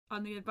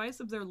On the advice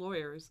of their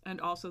lawyers,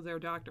 and also their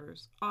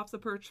doctors, Off the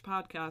Perch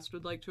podcast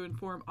would like to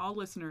inform all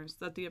listeners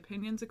that the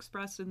opinions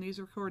expressed in these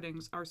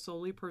recordings are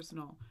solely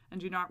personal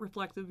and do not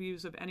reflect the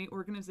views of any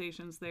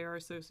organizations they are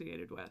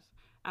associated with.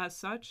 As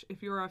such,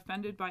 if you are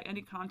offended by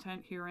any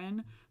content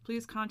herein,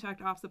 please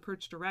contact Off the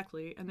Perch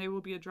directly and they will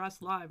be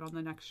addressed live on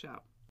the next show.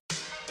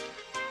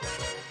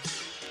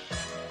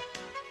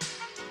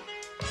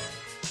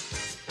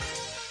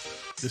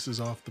 This is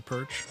Off the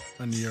Perch,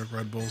 a New York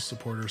Red Bulls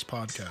supporters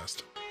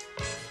podcast.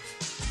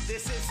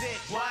 This is it,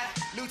 what?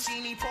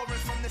 Lucini pouring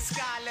from the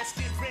sky, let's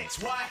get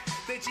rich, what?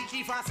 The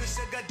Jiki Vance and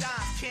Sugar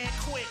Dimes can't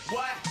quit,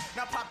 what?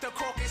 Now pop the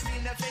crocus,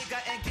 Nina Vega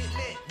and get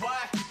lit,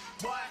 what?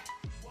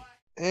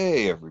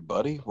 Hey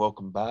everybody,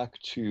 welcome back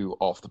to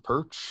Off the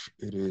Perch.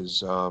 It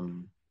is,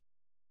 God,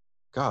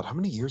 how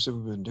many years have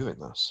we been doing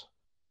this?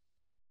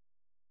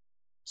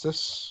 Is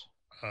this...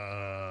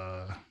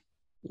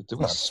 It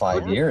was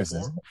 5 years,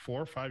 isn't it?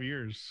 4 or 5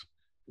 years.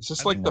 Is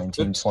this like the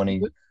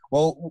 1920?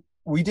 Well,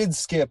 we did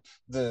skip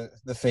the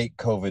fake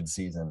COVID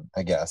season,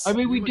 I guess. I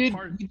mean, we did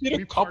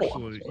a couple.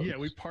 We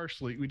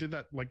did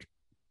that, like,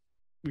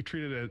 we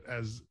treated it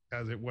as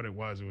what it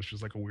was. It was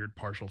just like a weird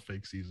partial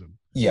fake season.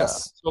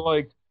 Yes. Yeah. So,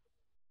 like,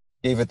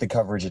 gave it the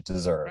coverage it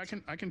deserved.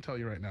 I can tell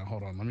you right now.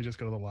 Hold on. Let me just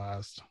go to the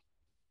last.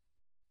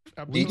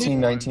 18,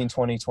 19,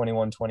 20,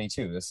 21,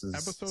 22. This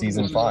is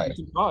season 5.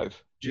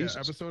 Yeah,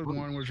 episode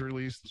 1 was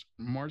released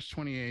March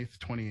 28th,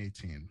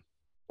 2018.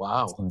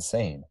 Wow. That's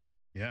insane.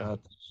 Yeah.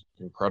 That's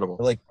incredible.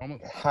 We're like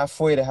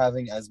halfway to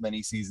having as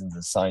many seasons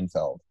as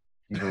Seinfeld.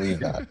 You believe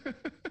that?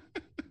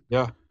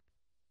 Yeah.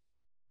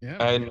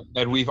 Yeah.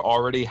 And we've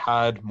already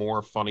had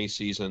more funny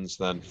seasons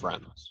than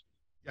Friends.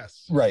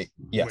 Yes. Right.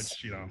 Yes.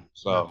 Which,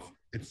 so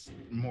it's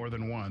more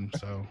than one.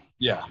 So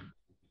yeah.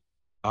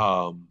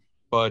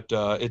 But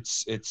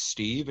it's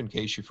Steve, in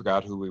case you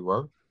forgot who we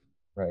were.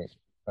 Right.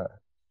 Are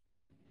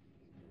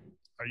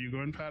you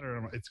going, Pat,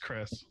 or it's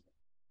Chris?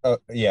 Oh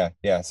yeah.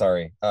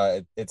 Sorry.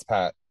 It's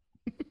Pat.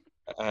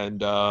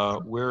 And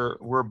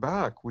we're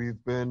back.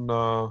 We've been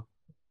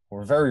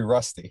we're very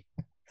rusty.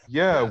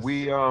 Yeah, Yes.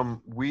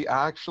 we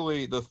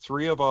actually, the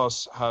three of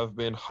us have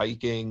been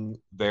hiking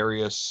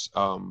various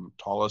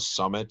tallest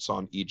summits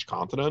on each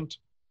continent.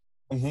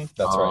 Mm-hmm.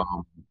 That's right.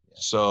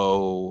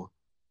 So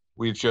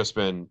we've just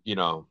been,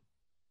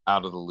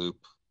 out of the loop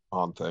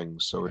on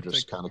things. So we're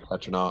just kind of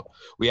catching up.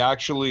 We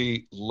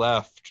actually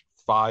left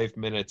 5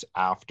 minutes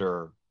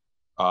after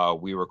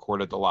we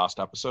recorded the last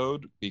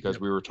episode because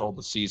we were told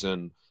the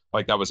season,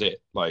 like, that was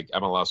it. Like,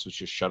 MLS was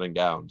just shutting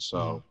down.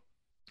 So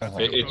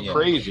it's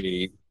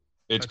crazy.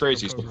 It's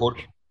crazy.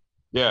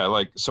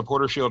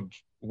 Supporter Shield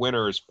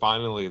winner is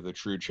finally the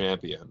true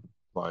champion.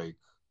 Like,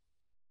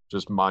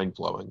 just mind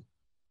blowing.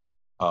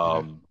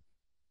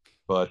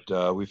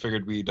 But we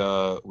figured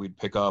we'd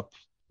pick up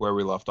where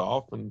we left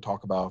off and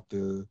talk about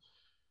the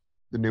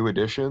new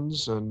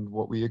additions and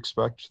what we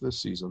expect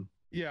this season.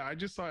 Yeah, I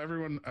just saw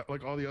everyone,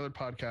 like all the other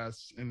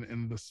podcasts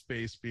in the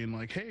space, being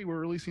like, "Hey, we're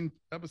releasing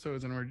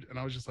episodes," and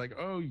I was just like,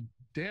 "Oh,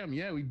 damn,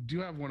 yeah, we do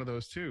have one of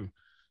those too."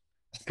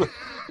 We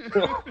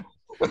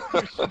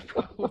should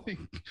probably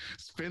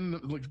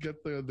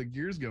get the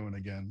gears going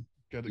again.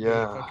 Get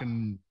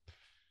fucking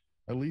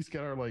at least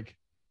get our like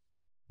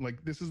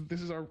this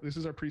is our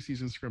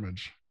preseason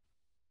scrimmage.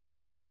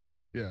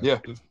 Yeah.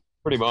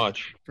 Pretty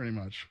much.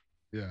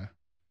 Yeah.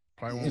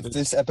 If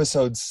this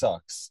episode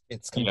sucks,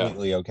 it's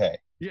completely okay.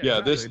 Yeah,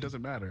 exactly. It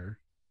doesn't matter.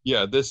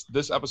 Yeah, this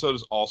episode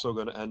is also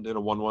going to end in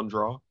a 1-1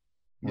 draw.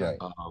 Right.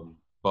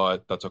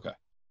 But that's okay.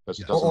 It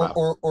doesn't matter.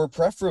 Or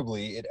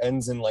preferably it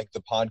ends in like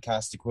the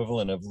podcast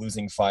equivalent of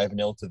losing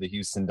 5-0 to the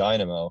Houston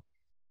Dynamo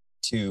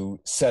to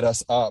set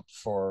us up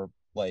for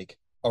like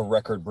a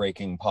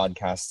record-breaking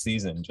podcast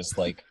season, just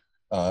like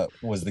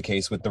was the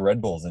case with the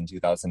Red Bulls in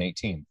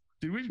 2018.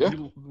 Did we? Yeah.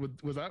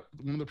 Was that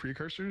one of the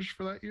precursors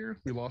for that year?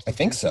 We lost. I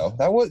think so.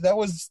 That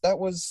was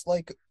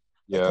like a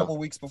Yeah. couple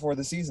weeks before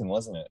the season,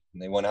 wasn't it?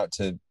 And they went out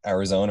to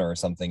Arizona or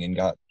something and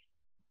got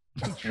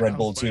Red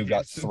Bull 2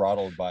 got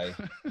throttled by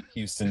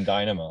Houston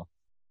Dynamo.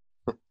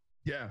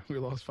 Yeah, we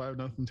lost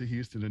 5-0 to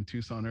Houston in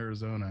Tucson,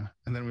 Arizona,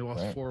 and then we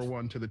lost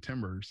 4-1 to the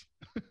Timbers.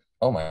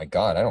 Oh my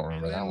God, I don't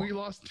remember and that then one. we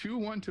lost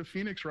 2-1 to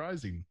Phoenix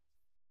Rising.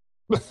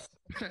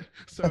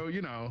 So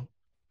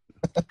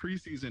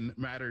preseason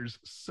matters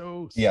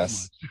so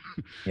Yes.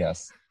 much.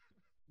 Yes.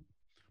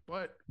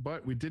 But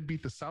we did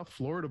beat the South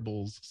Florida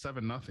Bulls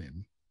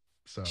 7-0.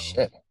 So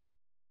Shit.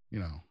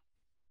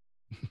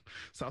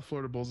 South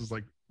Florida Bulls is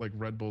like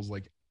Red Bulls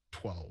like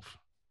 12.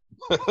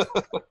 Who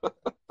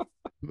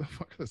the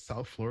fuck are the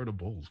South Florida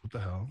Bulls? What the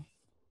hell?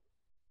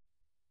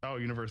 Oh,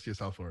 University of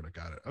South Florida.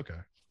 Got it. Okay.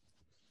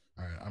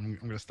 All right. I'm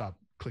gonna stop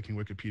clicking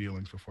Wikipedia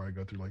links before I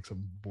go through like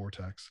some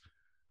vortex.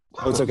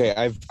 Oh, it's okay.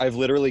 I've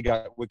literally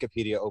got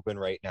Wikipedia open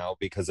right now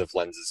because of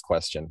Lens's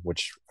question,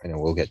 which I know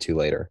we'll get to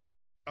later.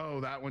 Oh,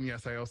 that one.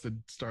 Yes, I also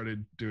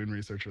started doing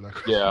research for that.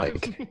 Yeah,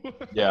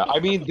 yeah. I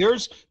mean,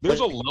 there's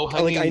a low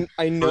hanging. Like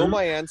I know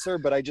my answer,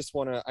 but I just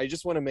want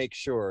to make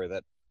sure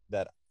that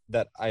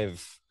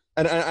I've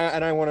and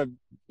I want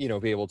to be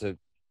able to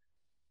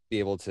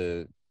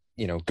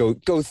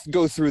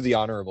go through the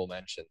honorable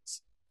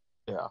mentions.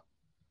 Yeah.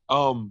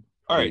 All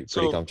right.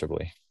 Pretty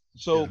comfortably.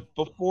 So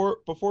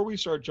before we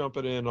start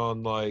jumping in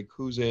on like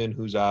who's in,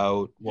 who's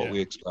out, what we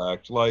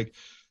expect, like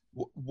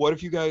what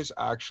have you guys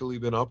actually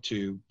been up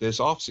to this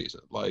off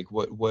season? Like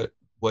what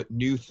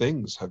new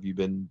things have you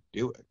been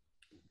doing?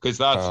 Because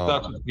that's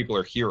what people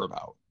are here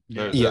about.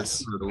 They're here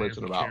to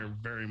listen about. Care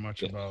very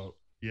much about.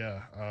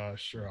 Yeah.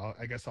 Sure.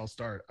 I guess I'll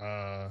start.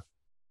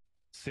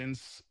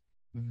 Since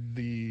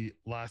the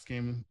last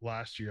game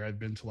last year, I've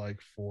been to like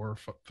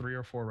 3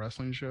 or 4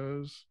 wrestling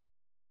shows.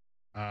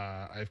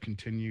 I've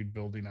continued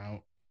building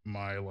out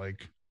my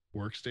like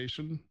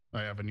workstation.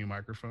 I have a new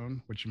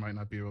microphone, which you might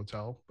not be able to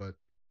tell, but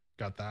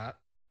got that.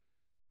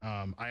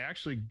 I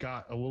actually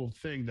got a little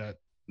thing that,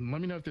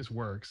 let me know if this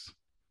works.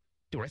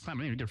 Do I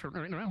sound any different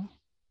right now?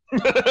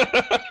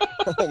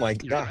 Oh my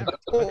god!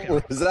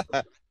 What was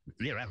that?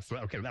 Yeah,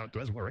 okay, that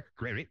does work.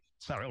 Great.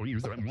 Sorry, I'll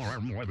use it more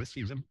and more this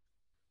season.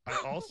 I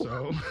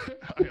also,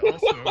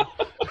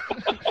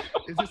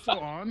 is it still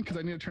on? Because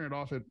I need to turn it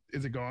off.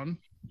 Is it gone?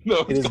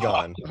 No, it is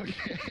gone.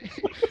 Okay.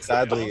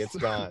 Sadly, it's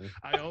gone.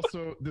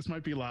 This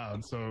might be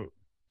loud, so.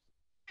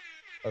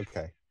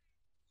 Okay.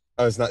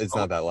 Oh, it's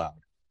not that loud.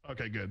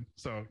 Okay, good.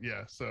 So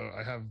yeah, so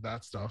I have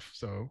that stuff.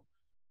 So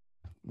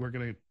we're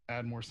gonna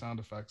add more sound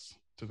effects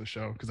to the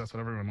show because that's what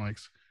everyone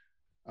likes.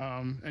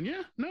 And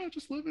yeah, no,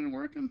 just living and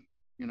working,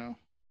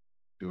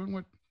 doing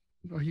what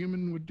a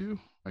human would do,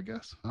 I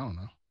guess. I don't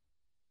know.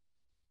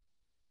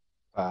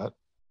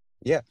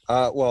 Yeah.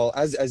 Well,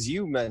 as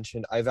you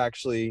mentioned, I've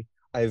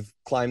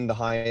climbed the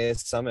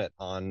highest summit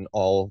on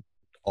all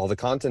the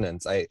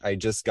continents. I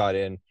just got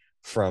in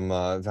from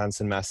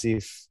Vincent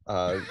Massif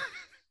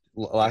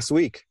last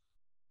week.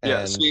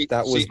 And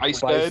that was by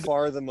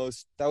far the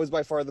most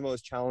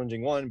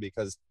challenging one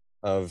because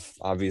of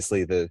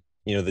obviously the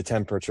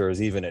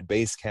temperatures even at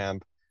base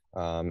camp,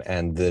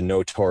 and the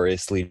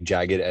notoriously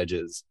jagged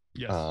edges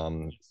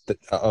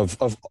of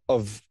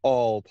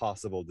all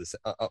possible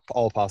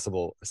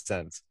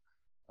ascents.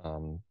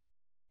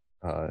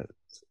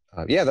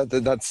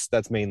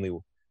 That's mainly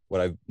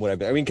what I've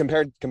been. I mean,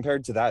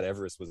 compared to that,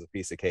 Everest was a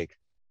piece of cake.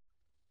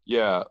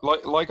 Yeah,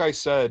 like I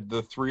said,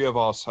 the three of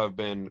us have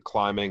been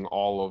climbing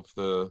all of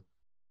the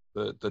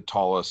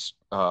tallest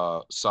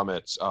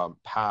summits.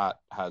 Pat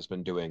has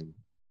been doing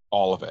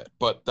all of it,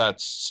 but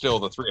that's still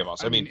the three of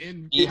us. I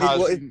mean, he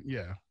has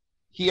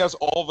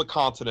all the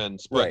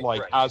continents, but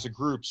as a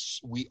group,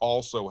 we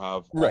also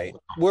have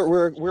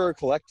We're a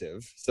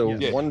collective, so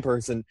one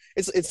person.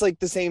 It's like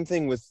the same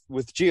thing with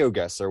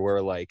GeoGuessr,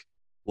 where like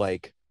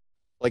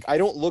I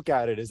don't look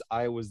at it as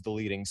I was the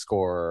leading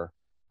scorer.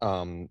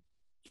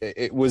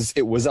 It was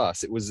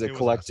us. It was a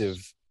collective.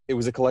 It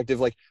was a collective,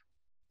 like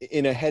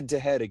in a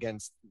head-to-head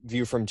against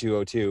View from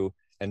 202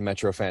 and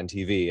Metro Fan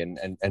TV,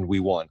 and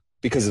we won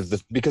because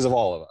of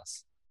all of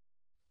us.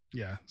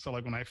 Yeah. So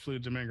like when I flew to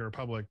Dominican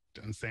Republic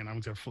and saying I'm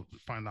going to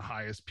find the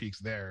highest peaks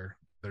there,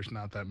 there's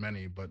not that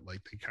many, but like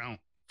they count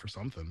for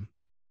something.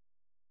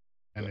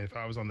 And if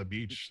I was on the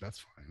beach, that's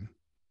fine.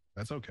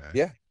 That's okay.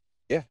 Yeah.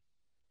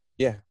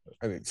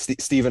 I mean,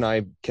 Steve and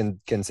I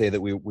can say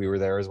that we were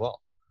there as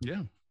well.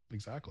 Yeah,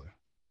 exactly.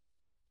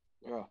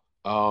 Yeah.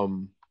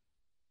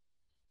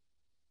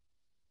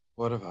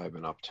 What have I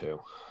been up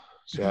to?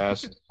 So I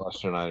asked a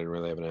question, I didn't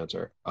really have an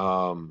answer.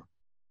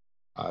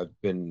 I've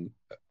been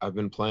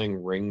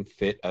playing Ring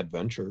Fit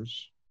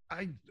Adventures.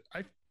 I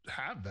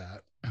have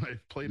that, and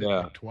I've played it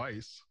like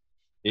twice.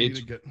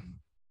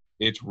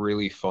 It's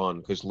really fun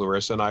because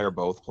Larissa and I are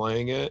both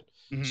playing it,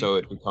 so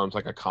it becomes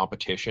like a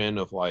competition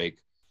of like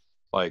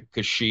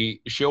because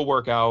she'll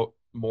work out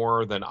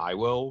more than I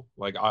will.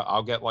 Like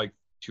I'll get like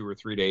 2 or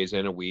 3 days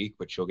in a week,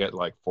 but she'll get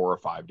like 4 or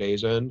 5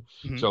 days in.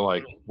 So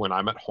like when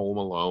I'm at home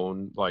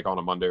alone, like on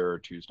a Monday or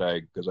a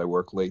Tuesday, because I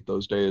work late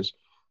those days,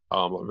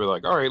 I'll be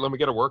like, all right, let me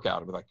get a workout.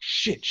 I'll be like,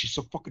 shit, she's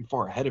so fucking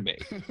far ahead of me.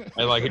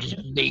 And like, it just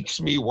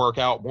makes me work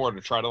out more to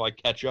try to like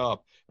catch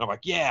up. And I'm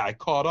like, yeah, I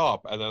caught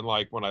up. And then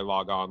like when I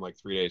log on like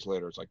 3 days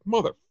later, it's like,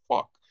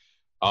 motherfuck.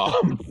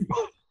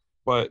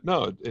 But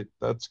no,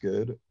 that's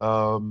good.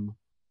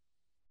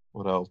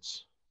 What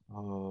else?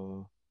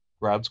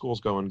 Grad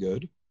school's going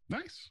good.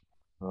 Nice.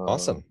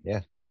 Awesome. Yeah.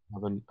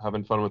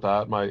 Having fun with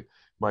that. My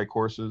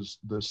courses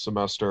this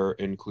semester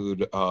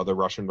include the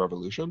Russian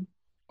Revolution.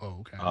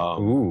 Oh, okay.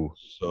 Ooh.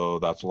 So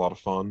that's a lot of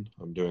fun.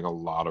 I'm doing a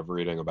lot of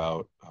reading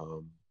about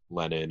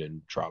Lenin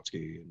and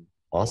Trotsky and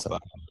awesome. all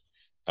of that.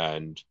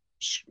 And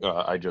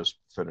I just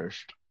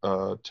finished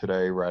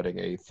today writing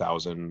a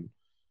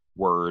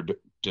 1,000-word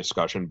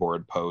discussion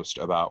board post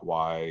about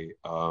why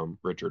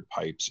Richard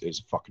Pipes is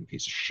a fucking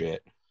piece of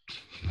shit,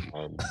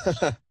 and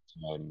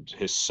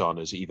his son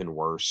is even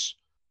worse.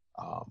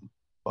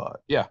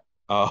 But yeah.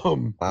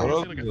 Wow.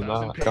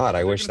 God,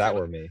 I wish that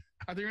were me.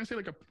 I think you're gonna say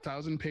like a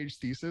 1,000-page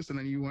thesis, and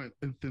then you went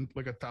and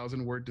like a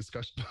 1,000-word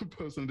discussion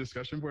post on the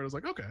discussion board. I was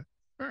like, okay,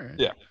 all right.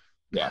 Yeah.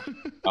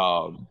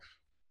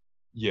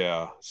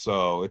 Yeah.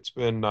 So it's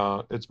been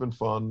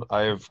fun.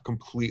 I have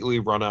completely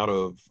run out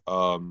of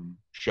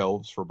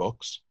shelves for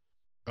books.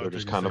 Oh, I They're thought you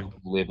just were kind gonna of say.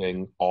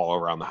 living all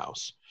around the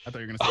house. I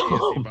thought you were gonna say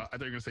ESC. I thought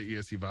you were gonna say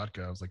ESC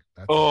vodka. I was like,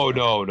 that's. Oh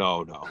no.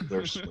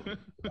 There's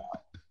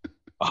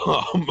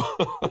um,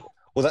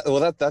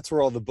 That's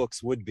where all the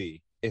books would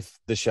be if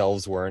the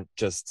shelves weren't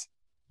just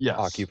yes,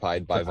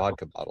 occupied by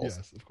vodka bottles.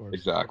 Yes, of course.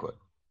 exactly.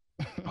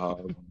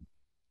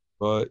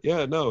 But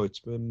yeah, no, it's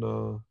been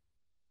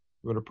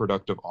a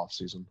productive off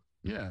season.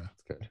 Yeah.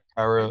 That's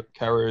good.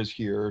 Kara is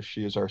here.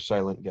 She is our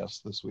silent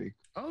guest this week.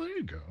 Oh, there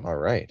you go. All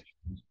right.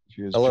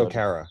 She is Hello, judging.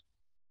 Kara.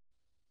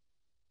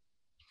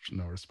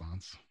 No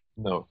response.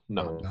 No,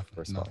 No Nothing.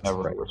 response.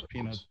 never. Right. a response.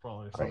 Peanut's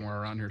probably somewhere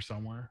around here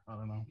somewhere. I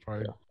don't know.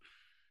 Probably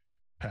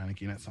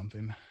panicking at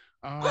something.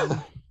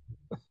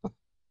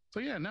 So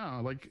yeah,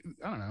 no, like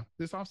I don't know.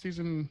 This off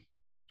season,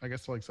 I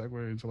guess to like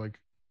segue into like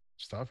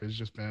stuff has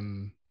just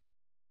been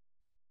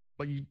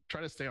like you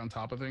try to stay on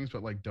top of things,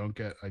 but like don't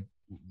get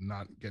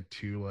not get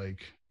too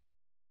like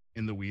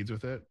in the weeds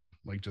with it.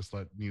 Like just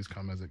let news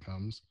come as it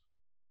comes.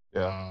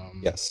 Yeah.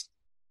 Yes.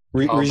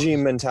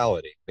 Regime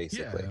mentality, Yeah,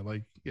 basically.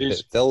 like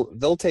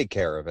They'll take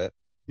care of it.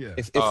 yeah.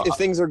 If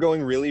things are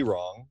going really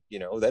wrong,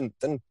 then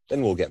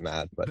we'll get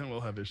mad. But Then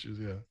we'll have issues.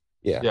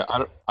 Yeah. yeah.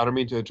 I don't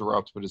mean to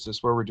interrupt, but is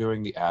this where we're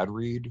doing the ad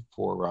read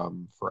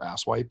for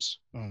ass wipes?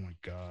 Oh my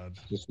god.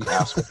 Is this the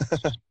ass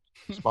wipes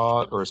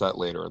spot, or is that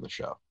later in the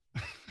show?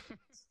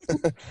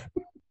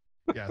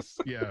 Yes.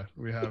 Yeah.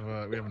 We have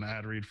an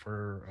ad read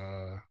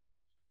for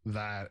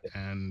that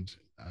and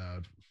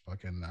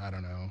fucking I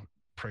don't know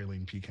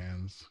praline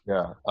pecans.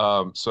 Yeah.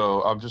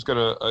 So I'm just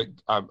gonna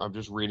I'm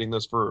just reading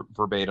this for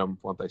verbatim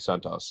what they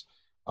sent us.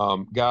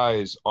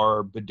 Guys,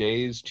 are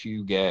bidets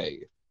too gay?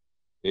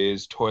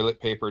 Is toilet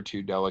paper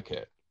too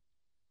delicate?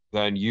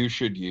 Then you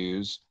should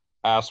use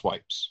ass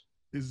wipes.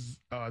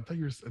 I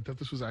thought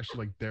this was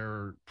actually like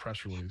their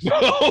press release.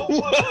 No.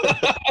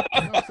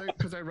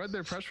 Because I read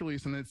their press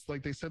release and it's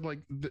like they said like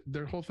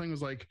their whole thing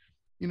was like,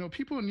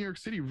 people in New York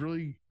City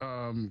really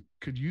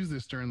could use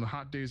this during the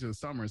hot days of the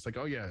summer. It's like,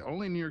 oh yeah,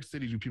 only in New York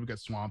City do people get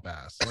swamp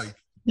ass. Like,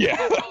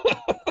 Yeah.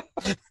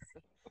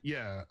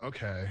 yeah,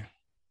 okay.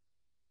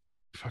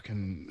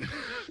 Fucking.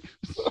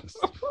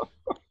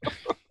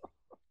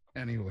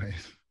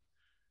 Anyways.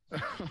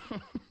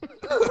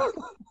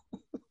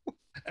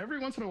 Every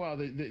once in a while,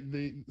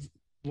 they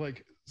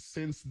like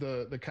since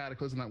the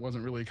cataclysm that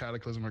wasn't really a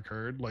cataclysm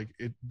occurred, like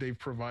they've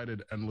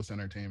provided endless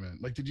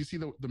entertainment. Like, did you see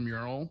the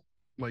mural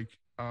like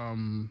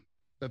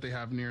that they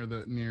have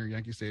near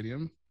Yankee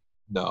Stadium?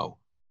 No.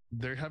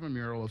 They have a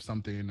mural of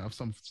something of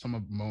some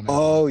moment.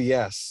 Oh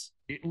yes.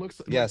 It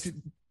looks yes. Like,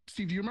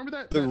 Steve, do you remember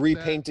that? The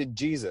repainted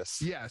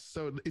Jesus. Yes.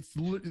 So it's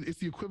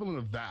the equivalent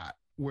of that,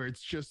 where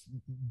it's just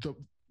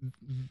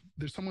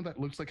there's someone that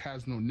looks like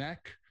has no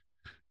neck.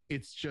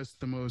 It's just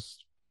the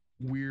most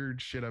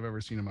weird shit I've ever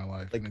seen in my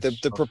life. Like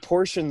the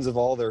proportions of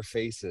all their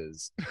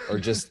faces are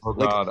just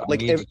God,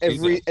 like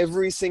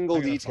every single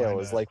detail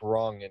is like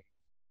wrong and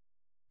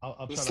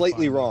I'll try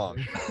slightly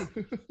wrong.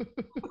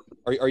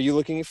 Are you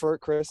looking for it,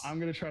 Chris? I'm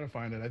gonna try to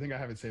find it. I think I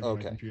have it saved on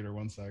my computer.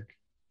 One sec.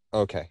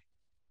 Okay.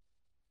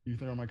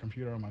 Either on my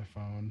computer or on my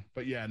phone.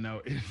 But yeah,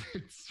 no,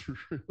 it's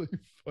really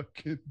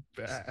fucking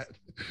bad.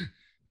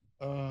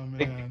 Oh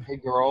man. Hey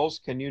girls,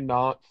 can you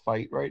not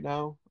fight right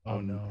now?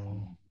 Oh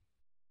no.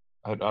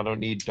 I don't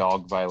need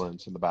dog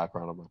violence in the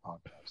background of my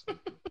podcast.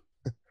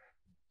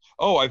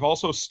 Oh, I've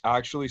also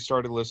actually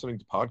started listening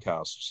to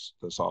podcasts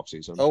this off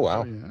season. Oh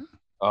wow.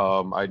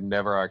 Oh, yeah. I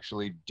never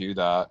actually do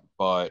that,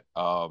 but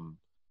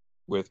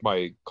with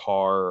my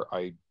car,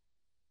 I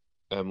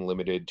am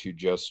limited to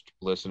just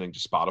listening to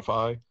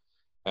Spotify.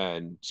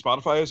 And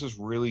Spotify has this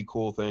really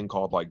cool thing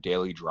called like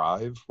Daily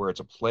Drive, where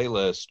it's a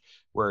playlist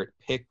where it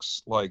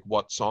picks like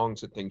what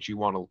songs it thinks you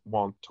want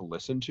to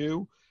listen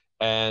to,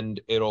 and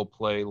it'll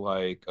play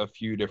like a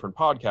few different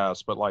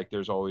podcasts. But like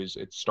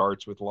it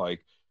starts with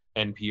like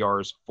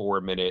NPR's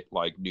 4-minute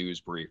like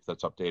news brief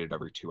that's updated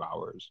every 2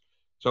 hours.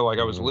 So like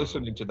I was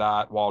listening to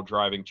that while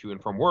driving to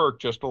and from work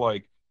just to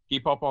like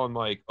keep up on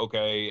like,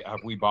 okay,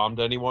 have we bombed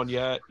anyone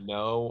yet?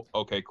 No.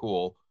 Okay,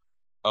 cool.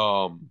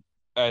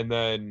 And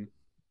then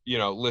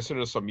listen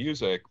to some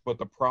music, but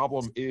the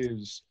problem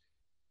is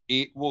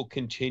it will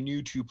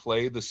continue to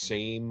play the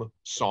same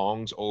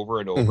songs over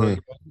and over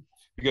again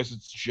because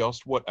it's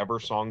just whatever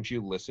songs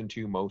you listen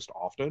to most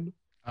often.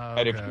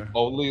 And if you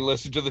only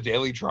listen to the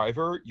Daily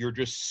Driver, you're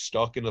just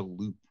stuck in a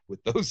loop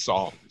with those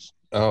songs.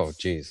 Oh,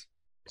 geez.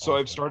 So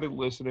I've started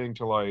listening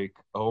to like,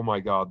 oh my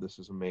God, this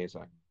is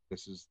amazing.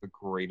 This is the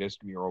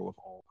greatest mural of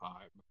all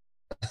time.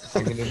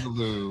 Hanging in the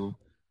Louvre.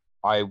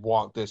 I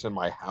want this in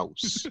my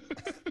house.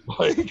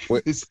 Like,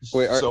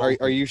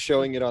 are you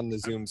showing it on the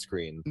Zoom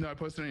screen? No, I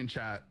posted it in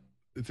chat.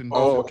 It's in.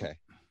 Oh, okay.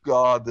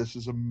 God, this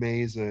is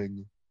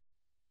amazing.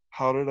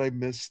 How did I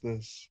miss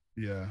this?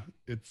 Yeah,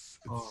 it's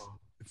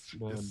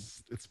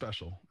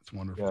special. It's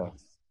wonderful.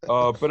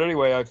 Yeah. But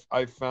anyway,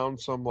 I found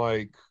some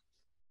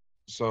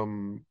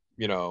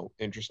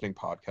interesting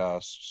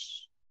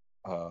podcasts,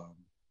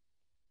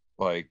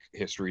 like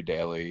History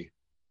Daily,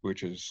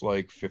 which is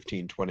like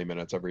 15-20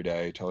 minutes every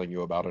day telling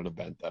you about an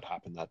event that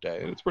happened that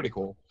day, and it's pretty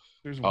cool.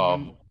 There's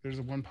one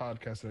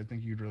podcast that I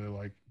think you'd really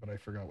like, but I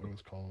forgot what it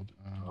was called.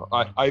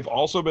 I've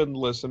also been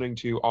listening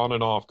to on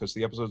and off because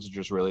the episodes are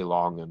just really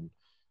long,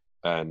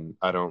 and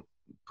I don't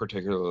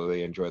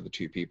particularly enjoy the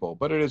two people,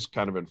 but it is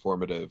kind of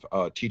informative.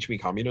 Teach Me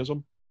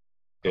Communism.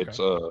 It's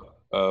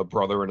a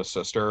brother and a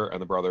sister,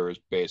 and the brother is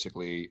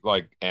basically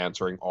like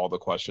answering all the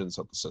questions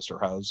that the sister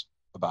has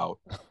about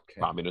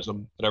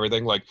communism and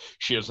everything. Like,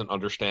 she doesn't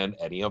understand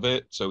any of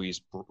it, so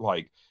he's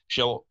like,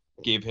 she'll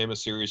give him a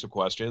series of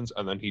questions,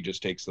 and then he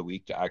just takes the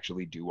week to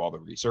actually do all the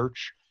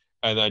research,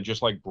 and then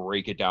just like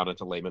break it down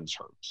into layman's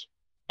terms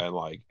and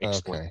like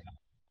explain.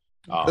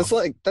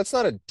 That's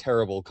not a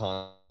terrible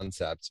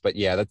concept, but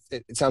yeah,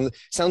 it sounds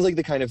like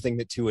the kind of thing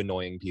that two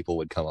annoying people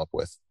would come up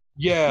with.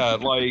 Yeah,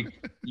 like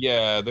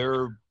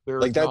they're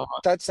like not...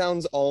 that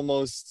sounds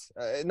almost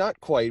not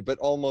quite, but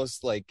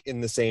almost like in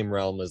the same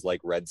realm as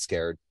like Red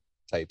Scare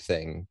type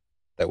thing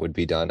that would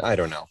be done. I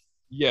don't know.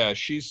 Yeah,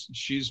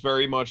 she's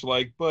very much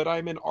like, but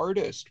I'm an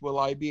artist. Will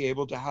I be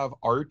able to have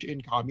art in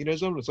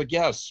communism? It's like,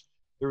 yes,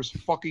 there's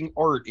fucking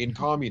art in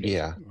communism.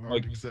 Yeah,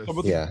 like some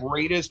of the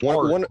greatest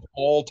art of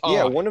all time.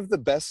 Yeah, one of the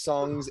best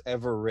songs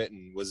ever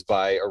written was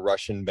by a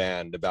Russian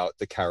band about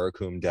the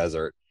Karakum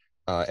Desert.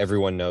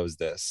 Everyone knows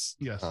this.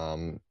 Yes.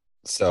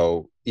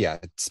 So yeah,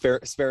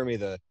 spare me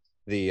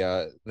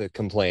the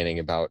complaining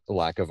about the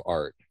lack of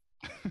art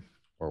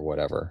or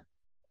whatever.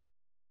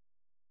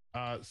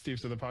 Steve,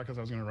 so the podcast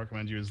I was going to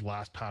recommend you is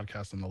Last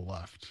Podcast on the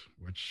Left,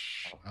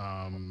 which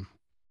I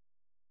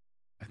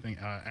think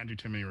Andrew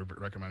Timoney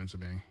recommended to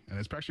me, and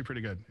it's actually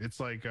pretty good. It's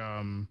like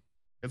a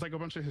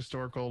bunch of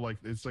historical, like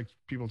it's like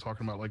people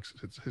talking about like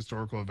it's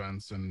historical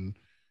events, and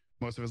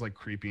most of it's like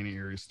creepy and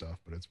eerie stuff,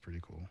 but it's pretty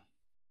cool.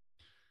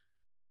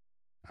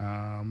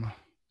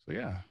 So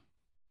yeah,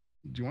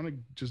 do you want to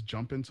just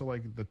jump into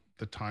like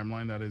the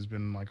timeline that has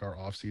been like our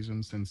off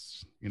season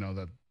since, you know,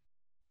 that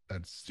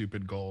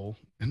stupid goal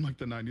in like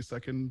the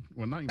 92nd,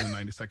 well, not even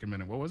 92nd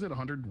minute. What was it?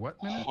 100 what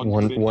minute?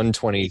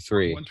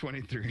 123.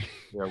 123.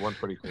 Yeah,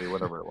 123,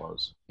 whatever it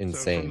was.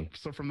 Insane.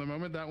 So from the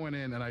moment that went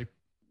in and I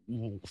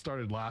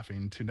started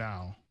laughing to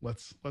now,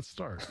 let's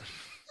start.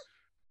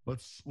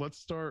 let's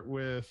start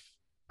with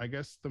I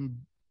guess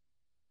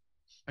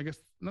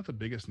not the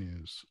biggest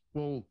news.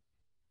 Well,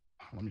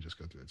 let me just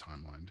go through the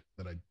timeline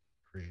that I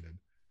created.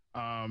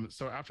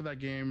 So after that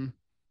game,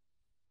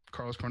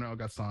 Carlos Cornell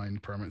got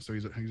signed permanent. So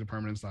he's a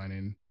permanent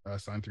signing,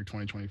 signed through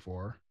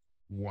 2024.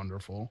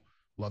 Wonderful.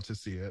 Love to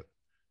see it.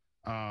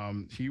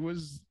 He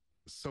was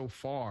so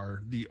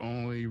far the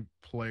only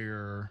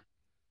player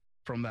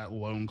from that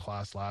loan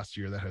class last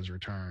year that has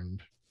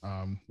returned.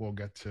 We'll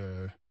get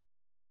to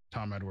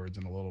Tom Edwards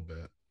in a little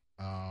bit.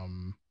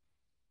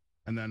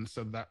 And then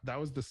so that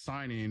was the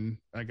signing.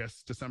 I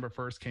guess December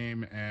 1st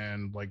came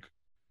and like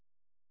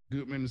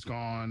Gutman's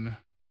gone.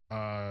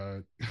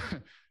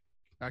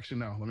 Actually,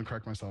 no, let me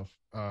correct myself.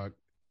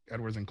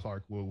 Edwards and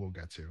Clark we'll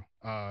get to.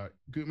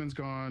 Gutman's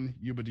gone.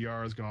 Yuba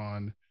Diarra is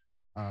gone.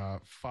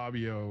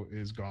 Fabio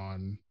is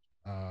gone.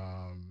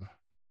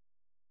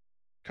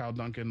 Kyle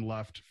Duncan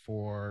left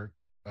for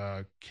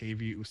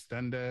KV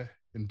Oostende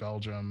in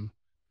Belgium.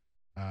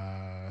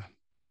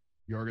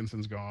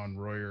 Jorgensen's gone.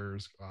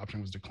 Royer's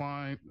option was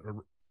declined.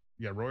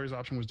 Royer's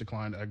option was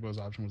declined. Egbo's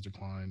option was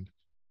declined.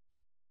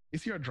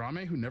 ACR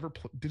Drame, who never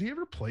did he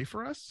ever play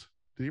for us?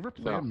 Did he ever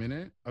play a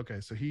minute? Okay,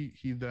 so he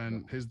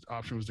then his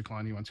option was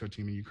declined. He went to a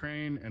team in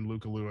Ukraine, and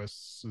Luca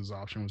Lewis's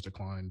option was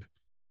declined.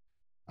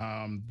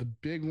 The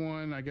big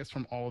one, I guess,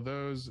 from all of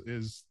those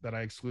is that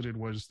I excluded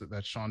was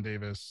that Sean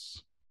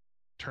Davis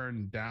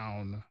turned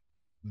down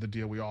the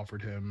deal we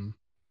offered him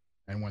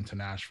and went to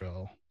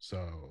Nashville.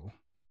 So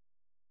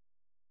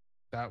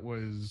that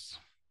was,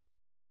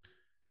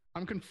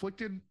 I'm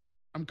conflicted.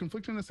 I'm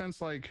conflicted in the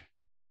sense like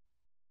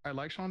I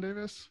like Sean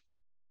Davis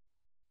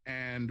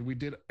and we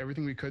did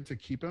everything we could to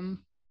keep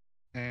him.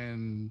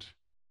 And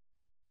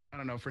I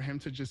don't know, for him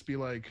to just be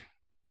like,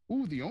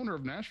 ooh, the owner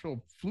of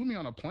Nashville flew me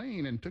on a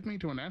plane and took me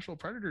to a Nashville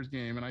Predators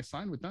game and I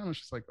signed with them. It's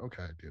just like,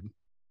 okay, dude.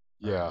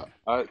 Yeah.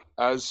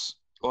 As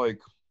like,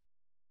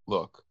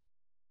 look,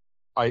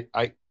 I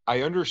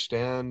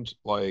understand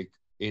like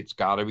it's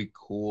got to be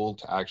cool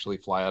to actually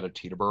fly out of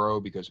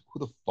Teterboro because who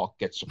the fuck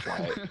gets to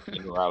fly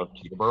in or out of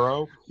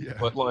Teterboro? Yeah.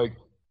 But like,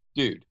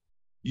 dude,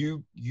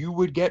 you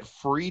would get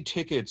free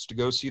tickets to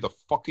go see the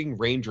fucking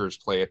Rangers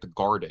play at the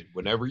Garden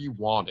whenever you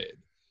wanted.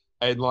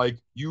 And like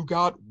you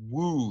got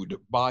wooed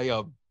by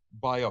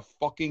a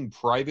fucking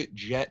private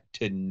jet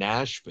to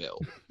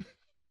Nashville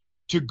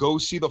to go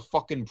see the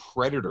fucking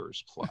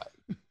Predators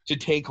play, to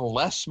take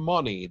less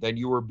money than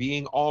you were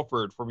being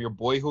offered from your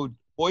boyhood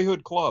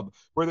club,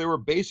 where they were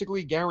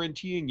basically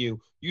guaranteeing you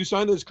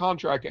sign this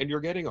contract and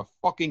you're getting a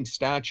fucking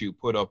statue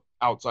put up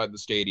outside the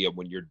stadium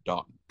when you're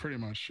done. Pretty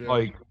much,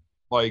 yeah.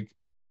 Like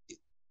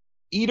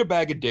eat a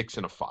bag of dicks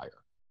in a fire.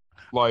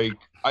 Like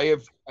I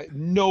have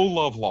no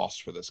love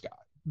lost for this guy.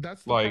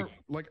 That's the part.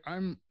 Like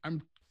I'm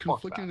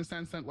conflicted in the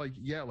sense that like,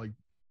 yeah, like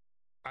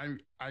I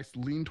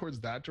lean towards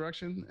that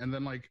direction, and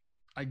then like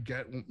I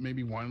get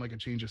maybe wanting like a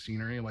change of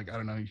scenery. Like I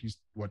don't know, he's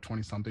what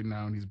 20 something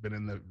now, and he's been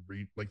in the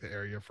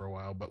area for a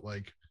while. But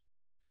like,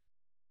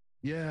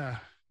 yeah,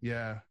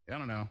 I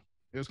don't know.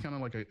 It was kind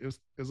of like it was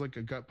like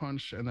a gut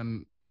punch, and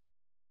then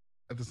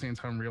at the same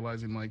time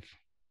realizing like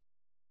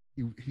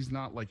he's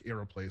not like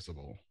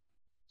irreplaceable.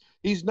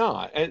 He's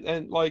not,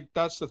 and like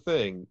that's the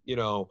thing, you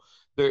know.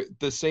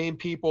 The same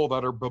people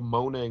that are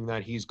bemoaning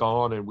that he's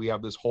gone and we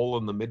have this hole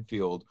in the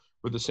midfield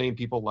were the same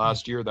people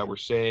last year that were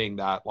saying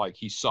that like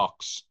he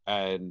sucks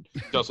and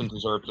doesn't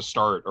deserve to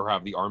start or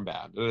have the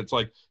armband. And it's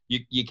like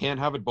you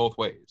can't have it both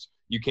ways.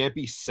 You can't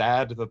be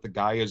sad that the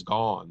guy is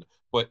gone,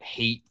 but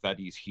hate that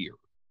he's here.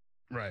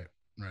 Right.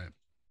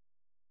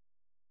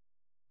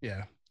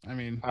 Yeah, I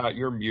mean,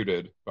 you're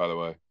muted, by the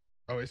way.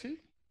 Oh, is he?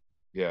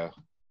 Yeah.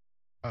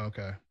 Oh,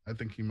 okay. I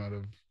think he might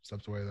have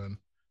stepped away then.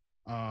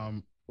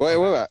 Wait.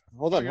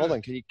 Hold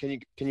on. Can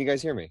you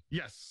guys hear me?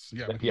 Yes.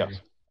 Yeah.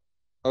 Yes.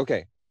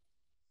 Okay.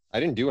 I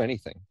didn't do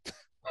anything.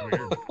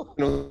 Weird.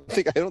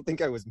 I don't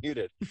think I was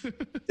muted.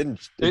 It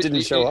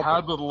didn't show up. It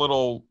had the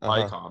little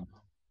icon.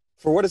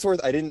 For what it's worth,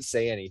 I didn't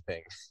say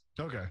anything.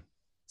 Okay.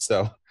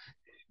 So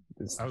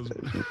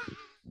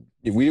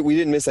we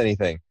didn't miss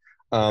anything.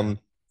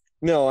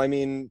 No, I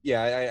mean,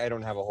 yeah, I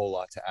don't have a whole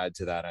lot to add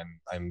to that.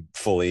 I'm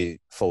fully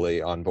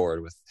on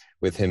board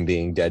with him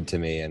being dead to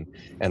me, and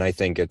I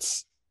think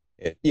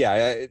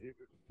I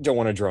don't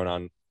want to drone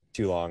on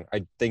too long.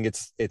 I think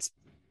it's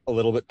a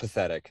little bit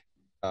pathetic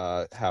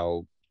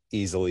how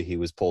easily he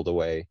was pulled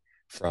away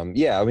from.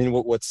 Yeah, I mean,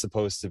 what's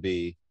supposed to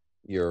be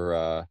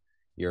your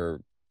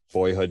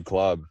boyhood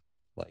club,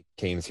 like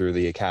came through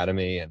the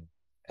academy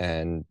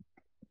and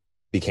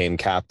became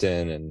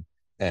captain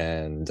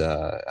and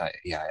I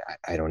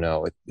don't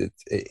know.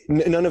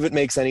 None of it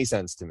makes any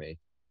sense to me.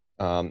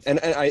 And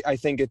I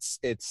think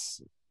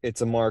it's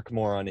a mark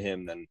more on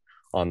him than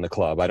on the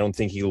club. I don't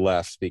think he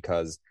left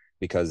because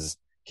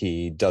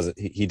he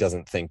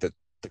doesn't think that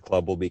the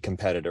club will be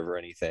competitive or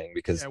anything.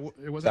 Because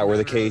if that were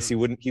the case, he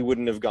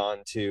wouldn't have gone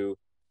to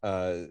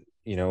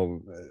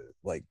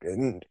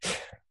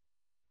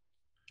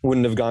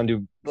wouldn't have gone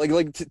to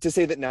to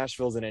say that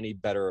Nashville's in any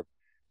better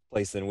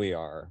place than we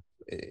are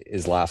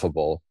is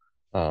laughable.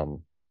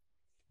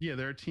 Yeah,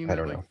 they're a team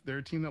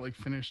that like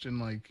finished in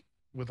like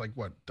with like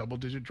what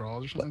double-digit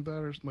draws or something like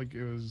that, or like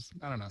it was,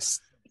 I don't know,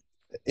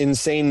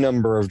 insane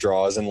number of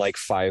draws and like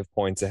 5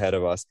 points ahead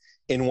of us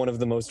in one of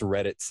the most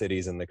Reddit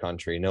cities in the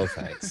country. No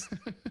thanks.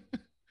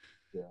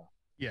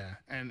 Yeah,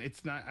 and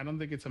it's not. I don't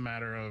think it's a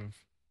matter of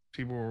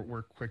people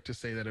were quick to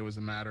say that it was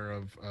a matter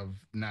of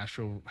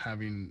Nashville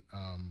having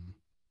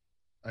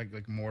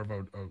like more of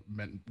a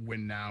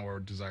win now or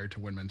desire to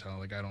win mentality.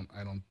 Like I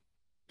don't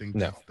think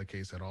that's the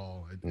case at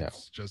all.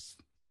 It's just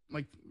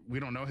like we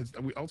don't know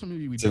we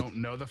don't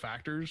know the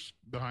factors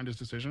behind his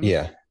decision.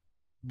 Yeah,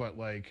 but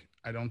like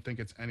I don't think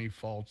it's any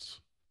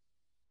fault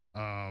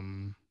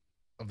of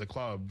the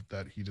club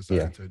that he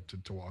decided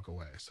to walk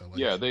away. So like,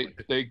 yeah,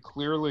 they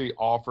clearly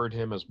offered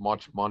him as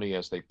much money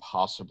as they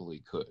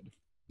possibly could.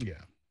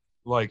 Yeah,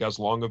 like as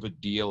long of a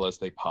deal as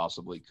they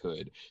possibly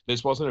could.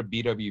 This wasn't a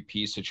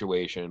BWP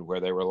situation where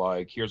they were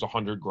like, here's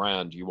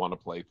 $100,000, you want to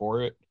play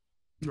for it?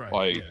 Right.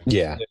 Like,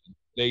 yeah.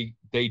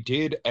 They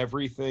did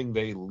everything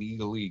they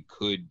legally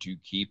could to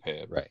keep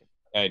him. Right.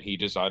 And he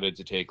decided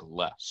to take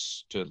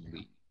less to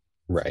leave.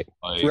 Right.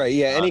 Right.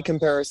 Yeah. Any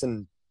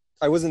comparison,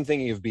 I wasn't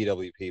thinking of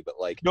BWP, but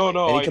like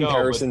any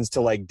comparisons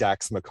to like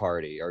Dax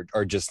McCarty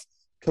are just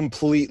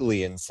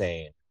completely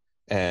insane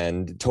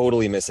and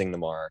totally missing the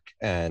mark.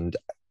 And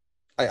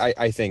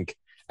I think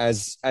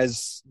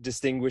as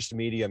distinguished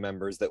media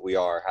members that we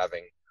are,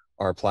 having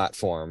our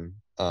platform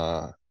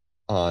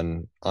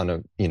on a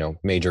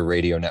major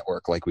radio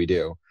network like we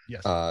do,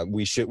 yes.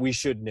 we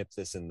should nip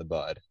this in the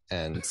bud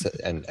and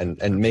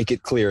make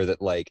it clear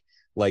that like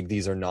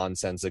these are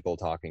nonsensical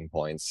talking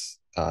points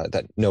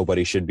that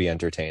nobody should be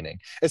entertaining,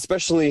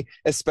 especially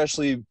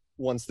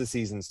once the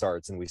season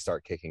starts and we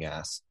start kicking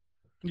ass.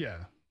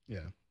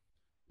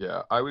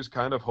 Yeah, I was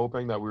kind of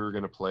hoping that we were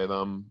going to play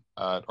them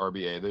at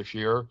RBA this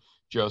year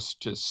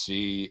just to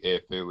see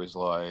if it was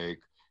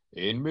like,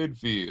 in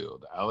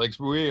midfield, Alex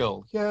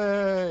Wheel,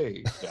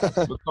 yay! Dax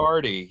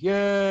McCarty,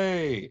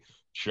 yay!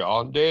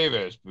 Sean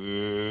Davis,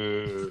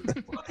 boo!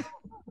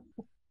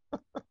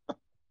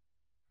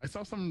 I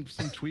saw some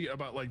tweet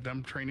about like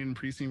them training in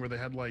preseason where they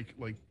had like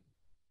I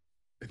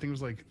think it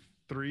was like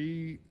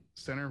 3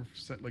 center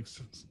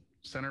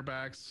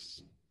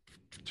backs,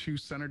 2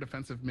 center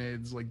defensive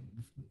mids, like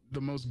the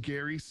most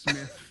Gary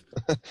Smith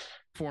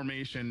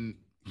formation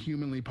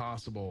humanly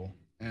possible.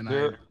 And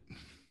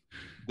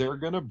they're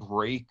gonna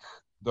break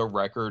the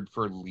record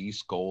for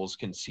least goals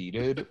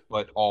conceded,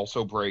 but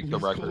also break the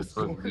record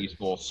for least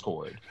goals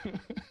scored.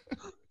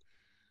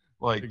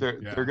 Like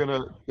they're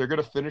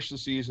gonna finish the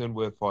season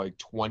with like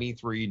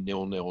 23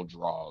 0-0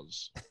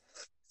 draws.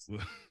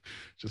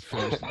 Just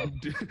finish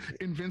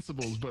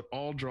invincibles, but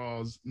all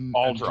draws,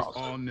 all draws,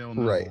 all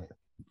 0-0. Right.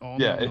 All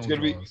it's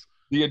gonna draws.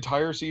 The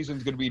entire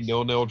season's going to be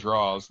 0-0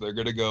 draws. They're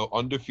going to go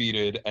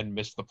undefeated and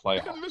miss the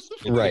playoffs.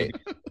 Right.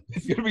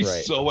 It's going to be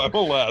Right. so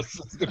MLS.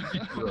 It's going to be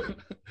great.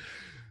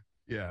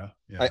 Yeah.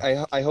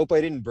 Yeah. I hope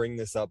I didn't bring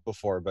this up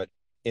before, but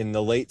in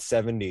the late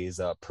 70s,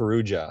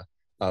 Perugia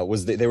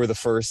they were the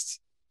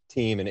first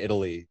team in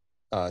Italy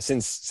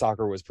since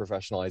soccer was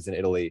professionalized in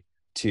Italy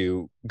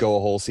to go a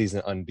whole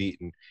season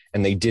unbeaten,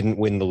 and they didn't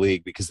win the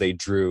league because they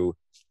drew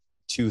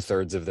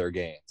 2/3 of their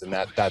games, and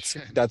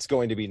that's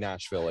going to be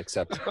Nashville,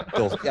 except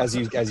they'll, as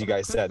you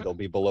guys said, they'll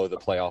be below the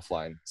playoff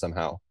line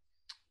somehow.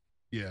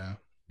 Yeah.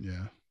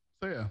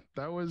 So yeah,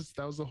 that was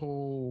the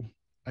whole,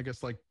 I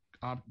guess, like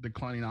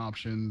declining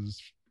options,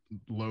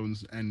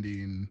 loans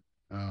ending,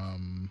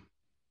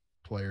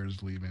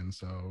 players leaving.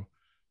 So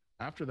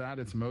after that,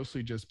 it's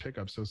mostly just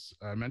pickups. So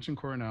I mentioned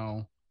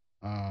Coronel.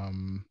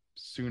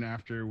 Soon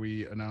after,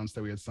 we announced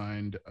that we had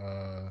signed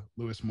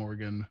Lewis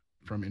Morgan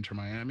from Inter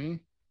Miami,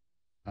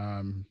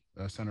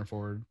 a center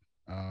forward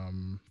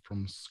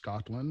from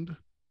Scotland.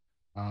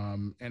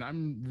 And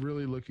I'm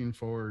really looking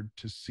forward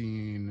to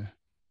seeing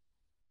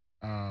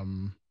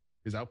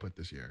his output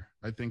this year.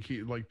 I think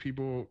he, like,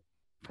 people,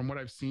 from what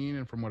I've seen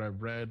and from what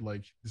I've read,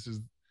 like,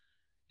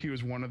 he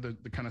was one of the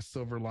kind of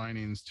silver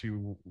linings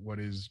to what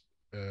is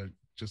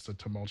just a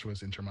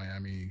tumultuous Inter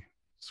Miami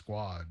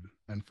squad.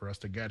 And for us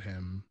to get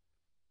him,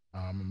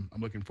 I'm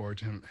looking forward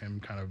to him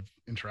kind of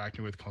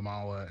interacting with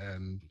Klimala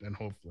and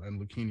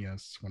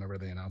Luquinhas whenever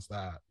they announce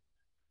that.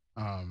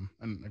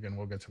 And again,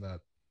 we'll get to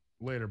that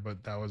later,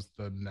 but that was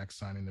the next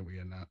signing that we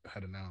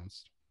had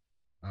announced.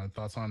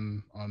 Thoughts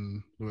on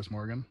Lewis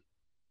Morgan?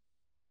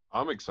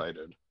 I'm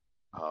excited.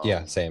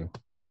 Yeah, same.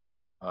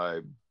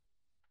 I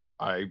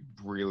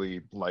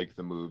really like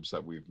the moves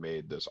that we've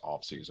made this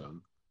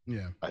offseason.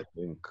 Yeah. I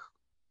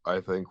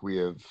think we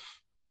have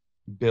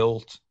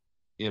built,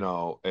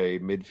 a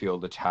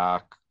midfield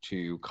attack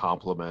to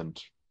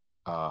complement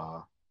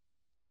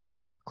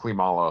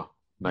Klimala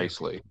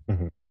nicely.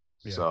 Mm-hmm.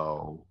 Yeah.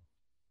 So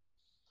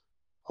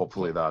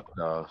hopefully that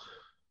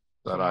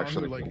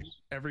actually, like,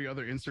 every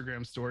other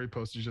Instagram story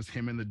post is just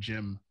him in the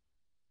gym.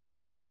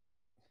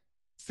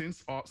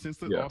 Since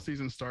the off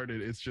season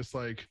started, it's just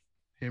like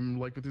him,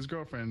 like, with his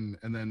girlfriend,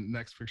 and then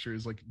next picture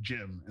is like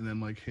gym, and then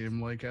like him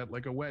like at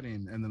like a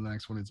wedding, and then the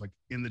next one is like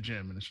in the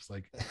gym, and it's just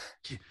like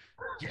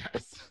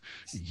yes,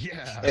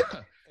 yeah.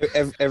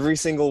 Every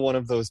single one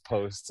of those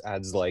posts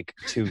adds like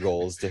 2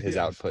 goals to his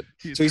output.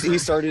 So he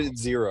started at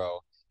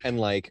 0, and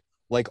like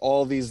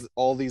all these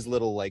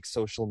little like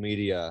social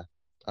media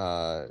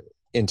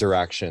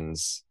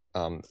interactions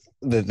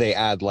that they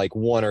add like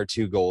 1 or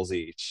 2 goals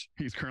each.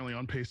 He's currently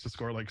on pace to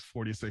score like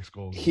 46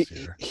 goals this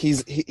year.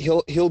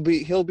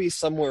 He'll be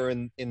somewhere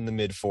in the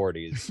mid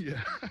 40s.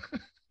 Yeah.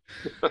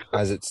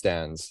 As it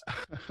stands.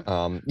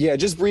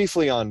 Just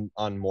briefly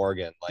on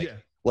Morgan,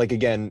 like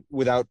again,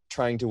 without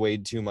trying to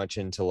wade too much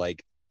into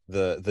like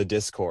the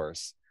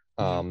discourse.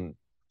 Like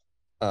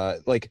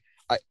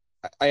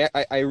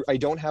I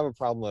don't have a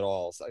problem at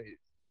all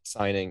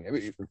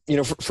signing,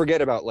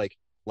 forget about like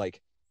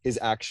his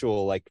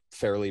actual like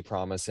fairly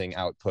promising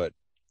output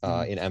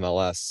in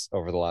MLS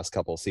over the last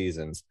couple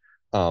seasons.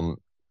 I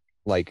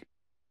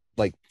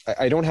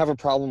don't have a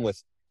problem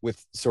with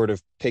sort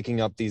of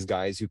picking up these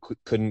guys who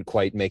couldn't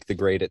quite make the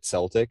grade at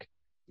Celtic,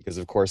 because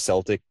of course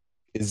Celtic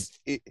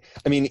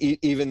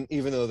even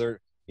though they're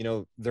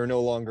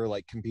no longer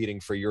like competing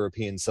for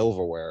European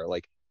silverware,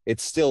 like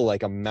it's still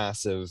like a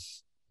massive,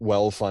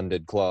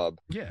 well-funded club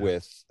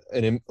with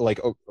a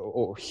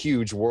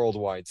huge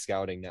worldwide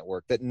scouting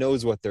network that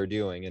knows what they're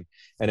doing, and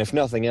if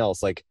nothing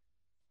else, like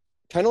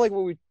kind of like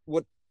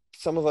what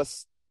some of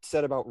us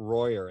said about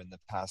Royer in the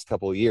past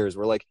couple of years,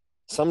 where like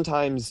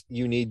sometimes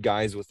you need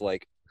guys with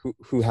like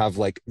who have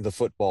like the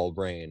football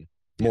brain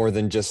more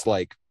than just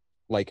turbocharged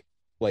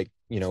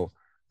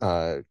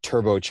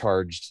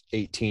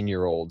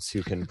 18-year-olds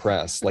who can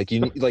press. Like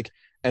you like,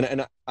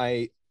 and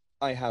I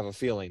have a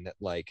feeling that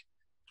like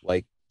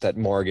that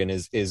Morgan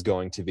is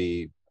going to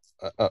be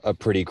a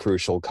pretty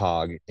crucial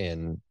cog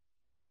in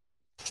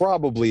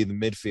probably the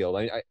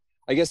midfield.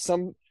 I guess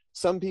some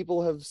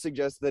people have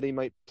suggested that he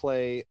might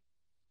play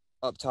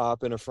up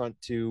top in a front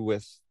two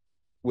with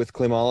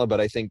Klimala, but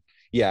I think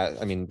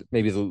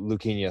maybe the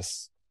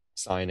Luquinhas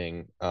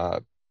signing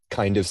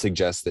kind of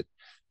suggests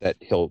that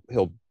he'll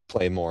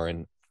play more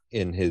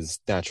in his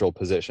natural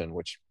position,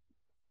 which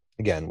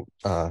again,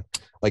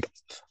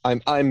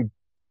 I'm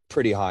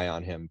pretty high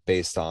on him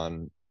based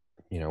on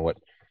what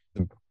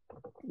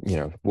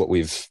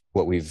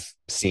we've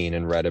seen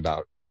and read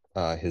about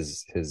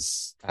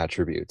his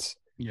attributes.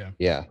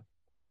 Yeah.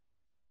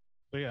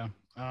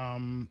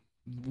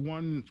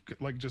 One,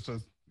 like, just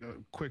a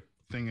quick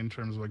thing in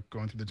terms of like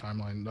going through the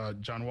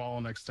timeline. John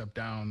Wall stepped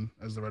down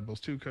as the Red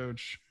Bulls 2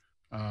 coach.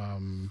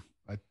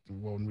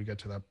 When we get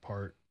to that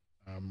part,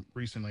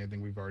 recently, I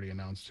think we've already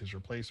announced his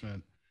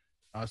replacement.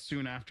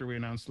 Soon after we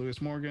announced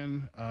Lewis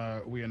Morgan,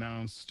 we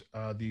announced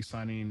the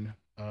signing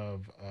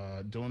of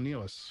Dylan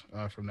Nealis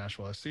from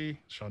Nashville SC,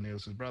 Sean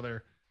Nealis'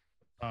 brother.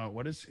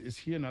 What is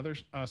he another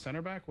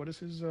center back? What is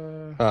his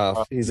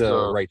He's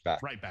a right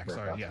back. right back? Right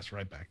Sorry, back. yes,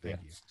 right back. Thank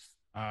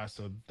Yeah. you.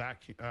 So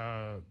that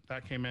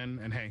came in,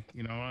 and hey,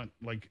 you know what?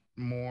 Like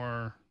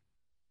more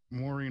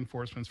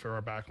reinforcements for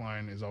our back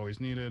line is always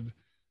needed.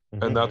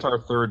 And that's our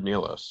third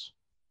Neelis.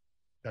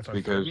 That's our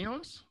Because- third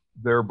Neelis?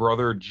 Their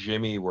brother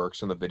Jimmy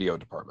works in the video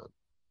department.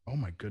 Oh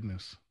my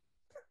goodness,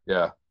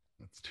 Yeah.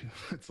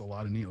 that's a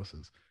lot of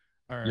Neelises.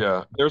 All right.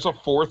 Yeah. There's a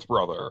fourth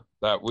brother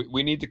that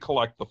we need to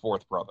collect the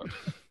fourth brother.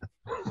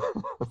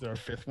 Is there a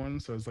fifth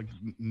one? So it's like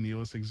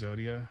Neelis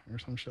Exodia or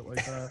some shit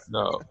like that.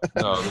 No.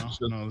 No,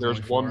 There's, no, there's there's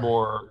only one four.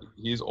 more.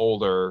 He's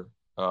older.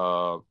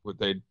 But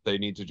they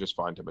need to just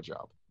find him a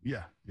job.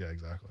 Yeah,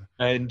 exactly.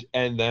 And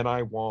then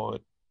I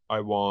want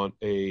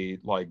a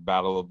like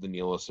Battle of the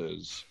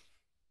Neelises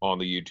on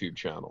the YouTube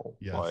channel.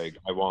 Yes. Like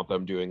I want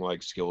them doing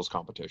like skills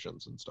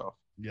competitions and stuff.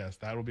 Yes,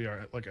 that'll be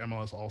our like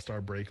MLS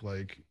All-Star Break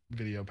like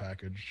video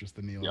package, just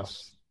the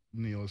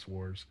Neelis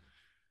Wars.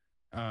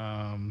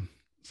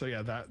 So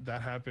yeah,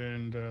 that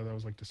happened. That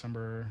was like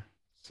December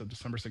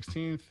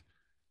 16th.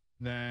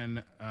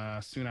 Then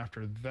soon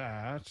after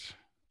that,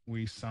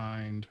 we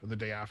signed the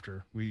day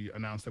after we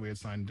announced that we had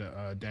signed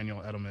Daniel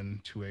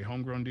Edelman to a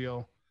homegrown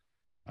deal.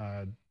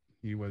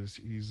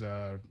 He's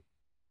a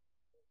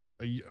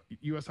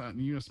U.S.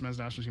 men's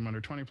national team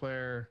under 20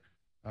 player,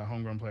 a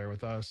homegrown player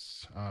with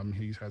us.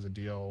 He has a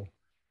deal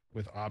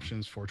with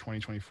options for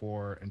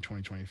 2024 and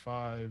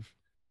 2025.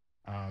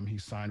 He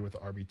signed with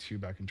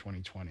RB2 back in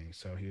 2020,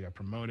 so he got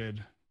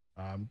promoted.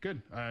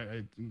 Good.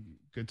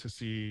 Good to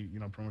see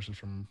promotions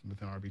from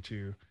within RB2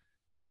 to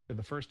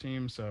the first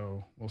team.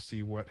 So we'll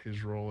see what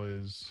his role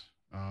is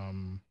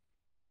in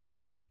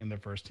the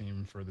first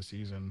team for the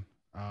season.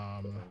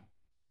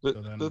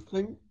 The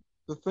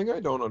thing I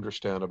don't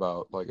understand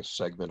about like a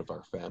segment of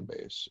our fan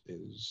base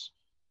is,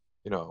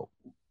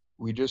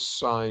 we just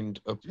signed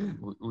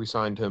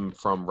him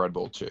from Red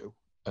Bull 2,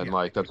 and Yeah.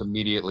 like that's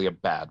immediately a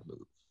bad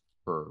move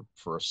for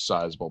a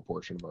sizable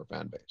portion of our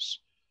fan base.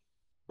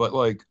 But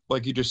like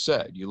you just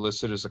said, you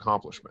listed his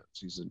accomplishments.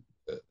 He's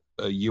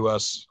a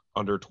U.S.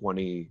 under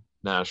 20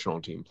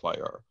 national team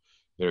player.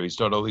 He's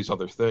done all these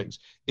other things.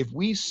 If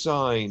we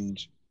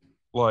signed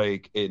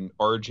like an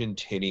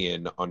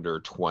Argentinian under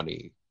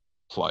 20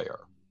 player,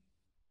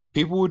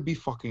 people would be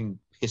fucking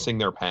pissing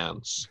their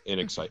pants in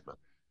excitement.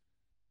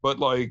 But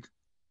like,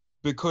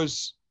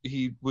 because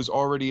he was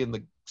already in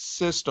the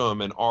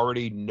system and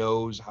already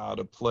knows how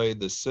to play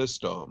the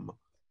system,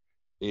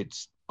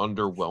 it's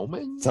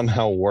underwhelming.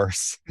 Somehow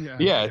worse.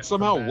 Yeah, it's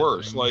somehow a bad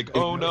worse. thing. Like, He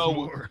oh knows no,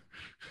 more.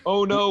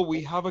 oh no,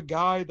 we have a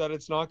guy that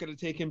it's not going to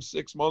take him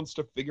 6 months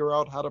to figure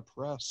out how to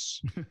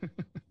press.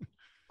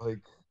 Like,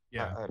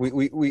 Yeah.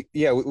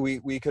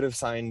 We could have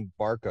signed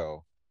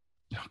Barco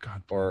Oh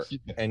God. or please.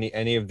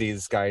 any of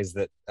these guys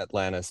that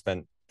Atlanta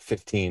spent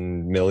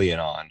 15 million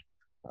on.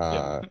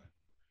 No.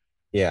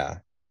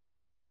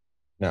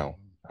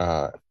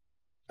 I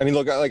mean,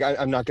 look, like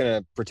I'm not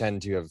gonna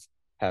pretend to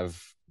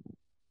have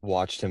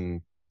watched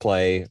him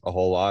play a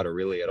whole lot or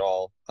really at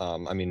all.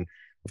 I mean,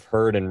 I've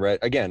heard and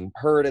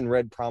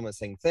read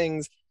promising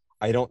things.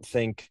 I don't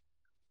think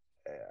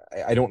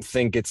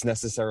it's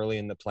necessarily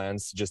in the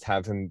plans to just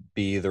have him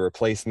be the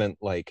replacement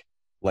like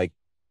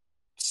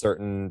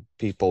certain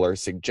people are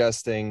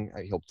suggesting.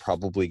 He'll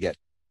probably get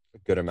a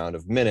good amount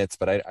of minutes,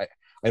 but I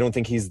don't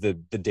think he's the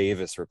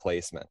Davis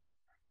replacement.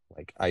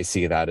 Like I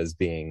see that as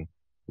being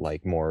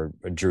like more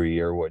a Drew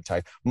Yearwood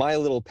type. My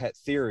little pet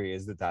theory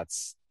is that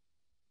that's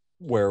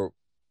where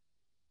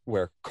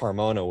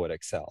Carmona would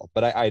excel,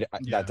 but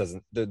Yeah.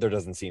 there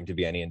doesn't seem to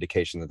be any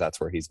indication that that's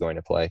where he's going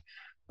to play.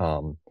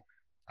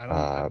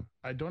 I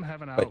don't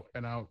have an out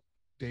and out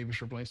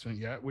Davis replacement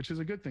yet, which is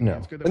a good thing. No,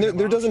 It's good that and we have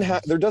there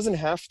options. doesn't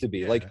have to be.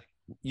 Yeah. Like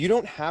you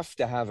don't have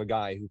to have a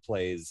guy who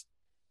plays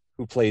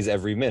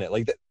every minute.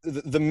 Like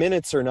the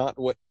minutes are not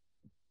what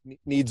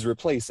needs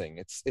replacing.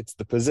 It's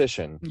the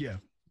position. Yeah.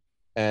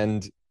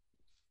 And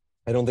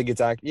I don't think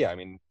it's I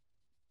mean,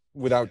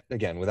 without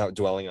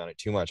dwelling on it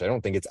too much, I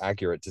don't think it's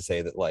accurate to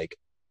say that like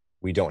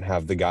we don't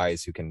have the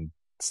guys who can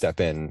step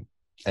in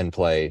and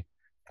play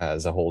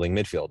as a holding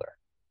midfielder,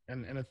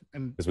 And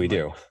because we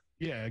do.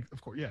 Yeah,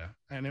 of course. Yeah.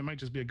 And it might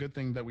just be a good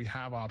thing that we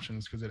have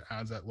options because it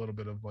adds that little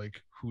bit of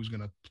like who's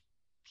going to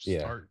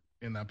start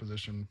in that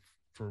position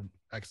for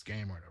X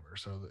game or whatever.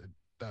 So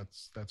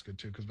that's good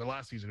too. Because the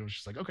last season it was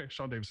just like, okay,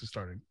 Sean Davis is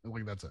starting.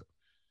 Like that's it.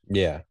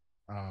 Yeah.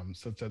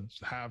 So to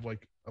have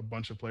like a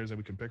bunch of players that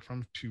we can pick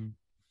from to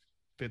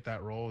fit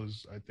that role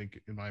is, I think,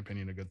 in my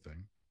opinion, a good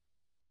thing.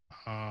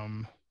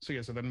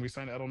 So then we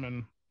signed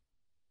Edelman.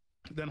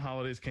 Then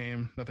holidays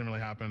came. Nothing really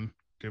happened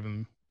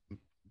given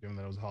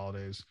that it was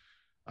holidays.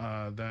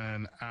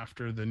 Then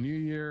after the new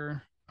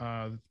year,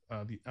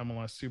 the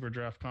MLS Super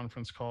Draft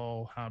conference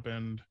call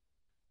happened.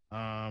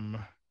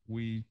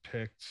 We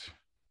picked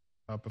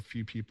up a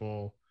few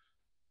people.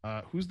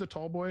 Who's the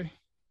tall boy?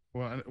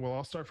 Well,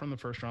 I'll start from the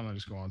first round and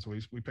just go on. So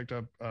we picked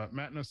up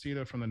Matt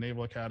Nocita from the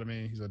Naval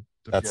Academy. He's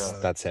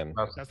That's him.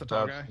 That's the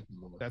tall guy?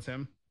 That's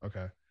him?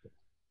 Okay.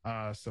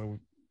 So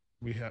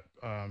we have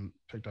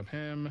picked up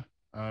him.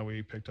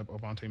 We picked up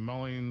Avante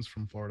Mullins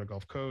from Florida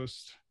Gulf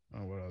Coast.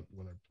 What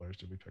other players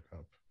did we pick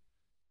up?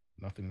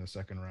 Nothing in the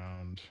second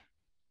round.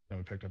 Then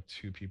we picked up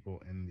 2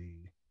 people in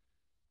the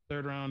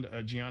third round.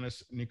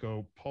 Giannis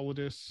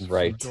Nikopolidis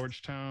from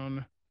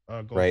Georgetown.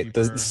 Right,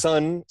 the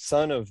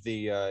son of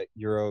the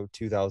Euro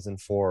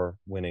 2004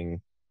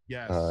 winning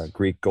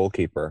Greek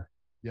goalkeeper.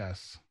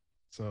 Yes.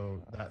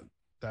 So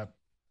that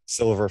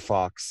Silver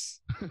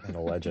Fox and a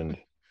legend.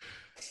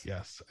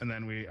 Yes. And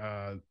then we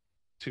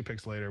 2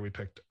 picks later, we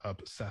picked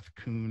up Seth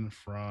Kuhn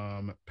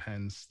from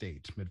Penn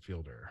State,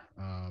 midfielder,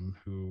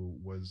 who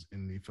was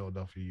in the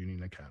Philadelphia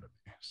Union Academy.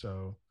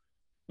 So,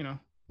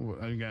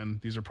 again,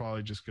 these are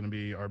probably just going to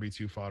be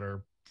RB2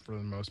 fodder for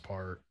the most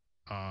part.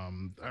 I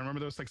remember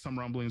there was like some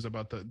rumblings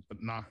about the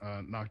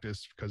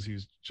Noctis, because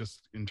he's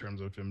just, in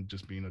terms of him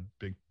just being a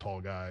big,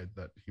 tall guy,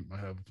 that he might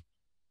have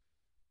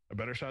a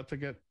better shot to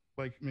get,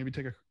 like, maybe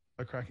take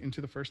a crack into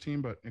the first team.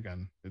 But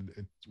again,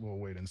 we'll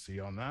wait and see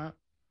on that.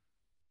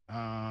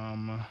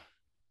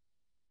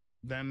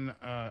 Then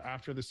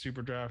after the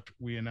super draft,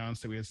 we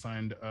announced that we had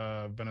signed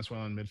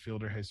Venezuelan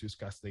midfielder Jesus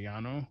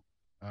Castellano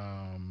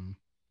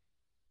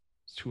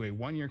to a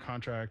 1-year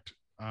contract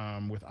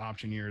with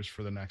option years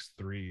for the next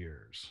 3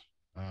 years.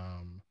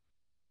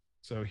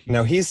 So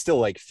he's still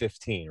like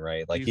 15,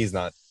 right? Like he's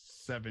not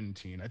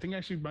 17. I think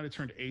actually might have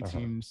turned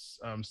 18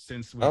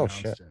 since we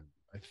announced him.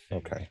 I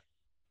think. Okay.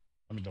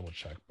 Let me double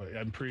check, but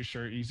I'm pretty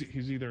sure he's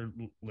either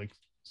like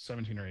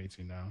 17 or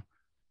 18 now.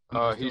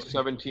 He's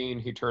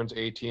 17. He turns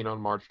 18 on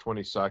March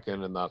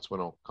 22nd, and that's when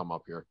he'll come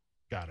up here.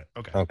 Got it.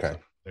 Okay. Okay. So,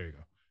 there you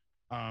go.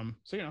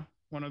 So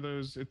one of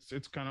those.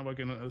 It's kind of like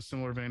in a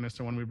similar vein as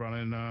to when we brought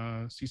in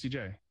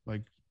CCJ.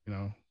 Like,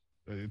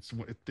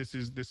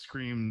 this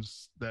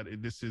screams that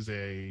this is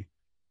a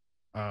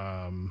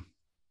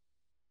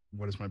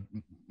what is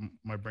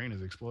my brain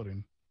is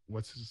exploding.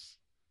 What's his?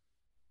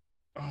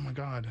 Oh my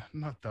God,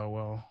 not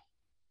Thelwell.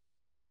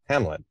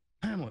 Hamlet.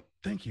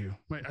 Thank you.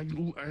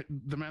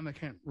 The man that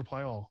can't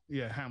reply all.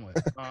 Yeah, Hamlet.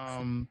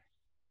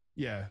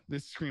 Yeah,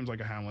 this screams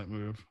like a Hamlet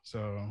move.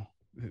 So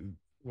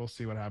we'll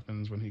see what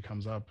happens when he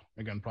comes up.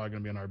 Again, probably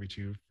going to be an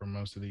RB2 for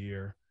most of the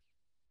year.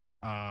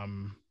 I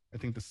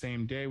think the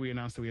same day we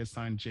announced that we had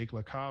signed Jake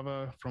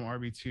LaCava from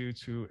RB2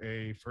 to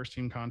a first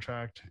team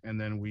contract, and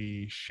then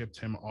we shipped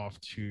him off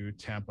to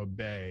Tampa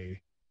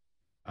Bay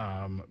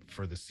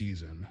for the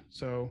season.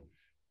 So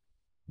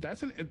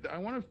I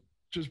want to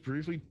just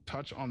briefly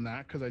touch on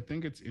that, because I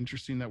think it's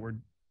interesting that we're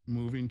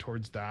moving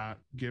towards that,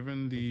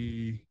 given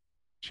the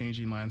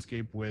changing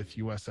landscape with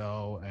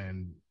USL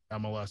and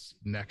MLS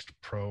Next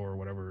Pro, or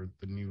whatever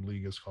the new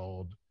league is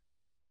called.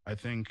 I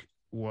think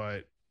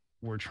what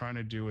we're trying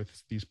to do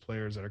with these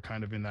players that are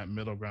kind of in that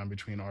middle ground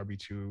between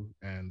RB2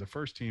 and the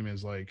first team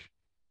is like,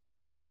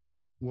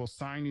 we'll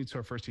sign you to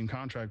a first team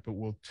contract, but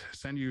we'll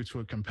send you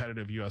to a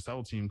competitive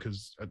USL team,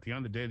 because at the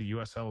end of the day, the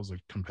USL is a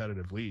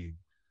competitive league.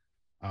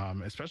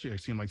 Especially a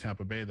team like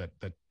Tampa Bay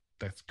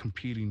that's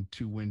competing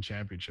to win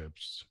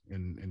championships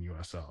in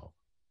USL.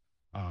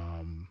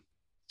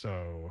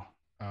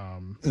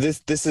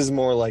 This is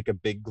more like a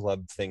big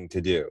club thing to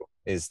do,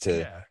 is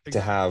to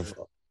have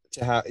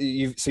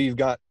you've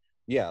got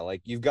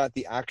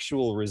the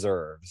actual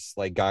reserves,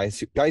 like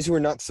guys who are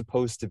not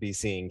supposed to be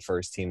seeing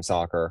first team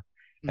soccer,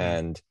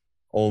 and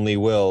only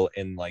will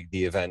in like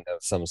the event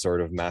of some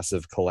sort of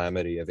massive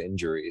calamity of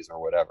injuries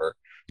or whatever.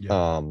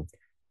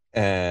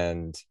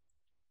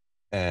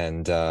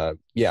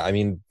 I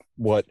mean,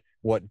 what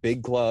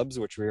big clubs,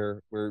 which we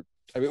are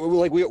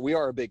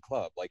a big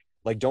club, like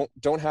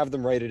don't have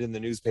them write it in the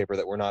newspaper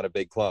that we're not a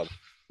big club.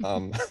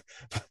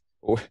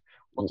 What's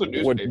a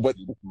newspaper,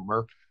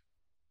 boomer?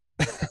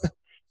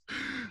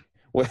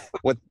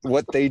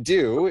 what they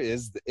do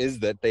is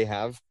that they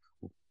have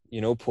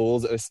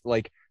pools,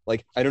 like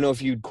I don't know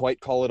if you'd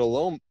quite call it a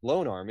loan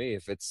army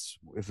if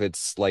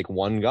it's like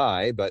one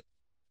guy, but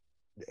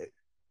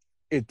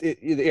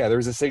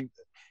there's a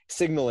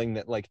signaling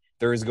that like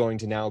there is going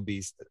to now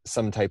be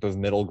some type of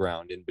middle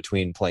ground in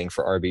between playing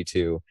for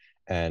RB2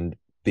 and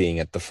being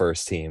at the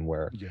first team,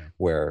 where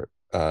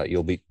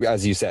you'll be,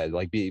 as you said,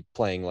 like be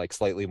playing like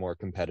slightly more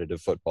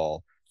competitive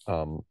football,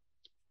 and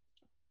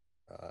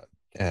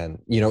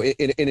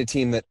in a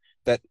team that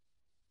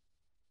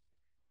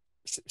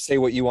say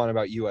what you want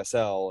about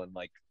USL and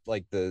like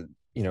the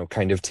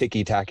kind of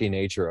ticky-tacky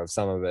nature of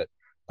some of it,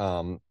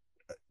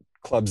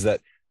 clubs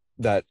that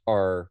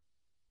are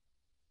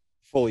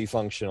fully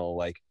functional,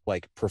 like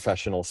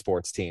professional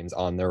sports teams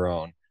on their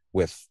own,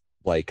 with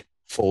like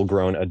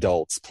full-grown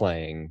adults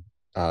playing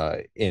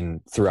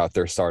in throughout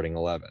their starting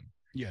 11.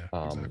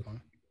 Exactly.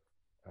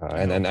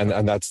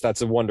 And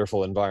that's a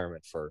wonderful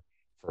environment for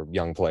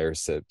young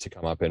players to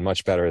come up in,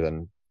 much better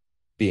than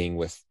being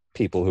with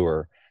people who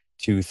are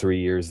 2-3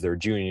 years their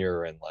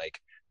junior and like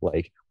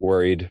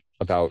worried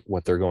about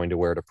what they're going to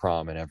wear to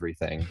prom and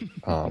everything.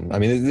 I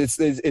mean,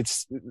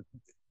 it's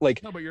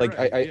like, no,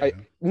 right.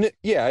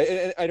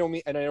 I don't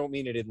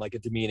mean it in like a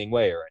demeaning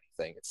way or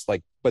anything. It's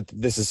like, but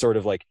this is sort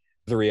of like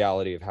the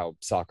reality of how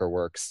soccer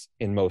works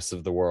in most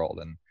of the world,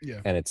 and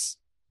it's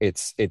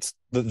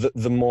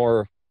the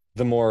more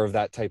the more of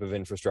that type of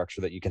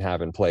infrastructure that you can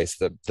have in place,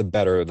 the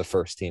better the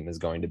first team is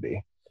going to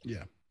be.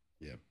 Yeah.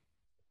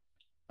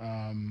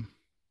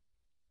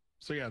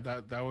 So yeah,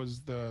 that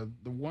was the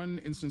one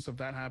instance of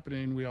that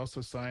happening. We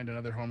also signed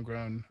another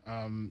homegrown,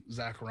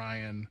 Zach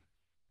Ryan,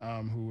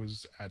 who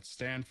was at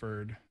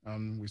Stanford.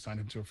 We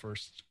signed him to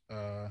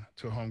a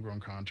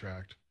homegrown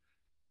contract.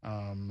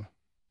 And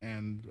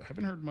I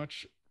haven't heard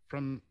much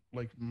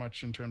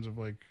in terms of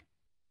like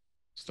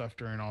stuff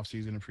during off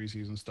season and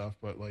preseason stuff,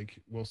 but like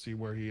we'll see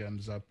where he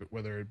ends up,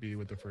 whether it be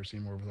with the first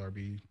team or with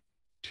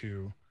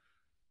RB2.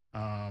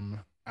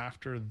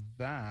 After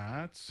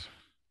that,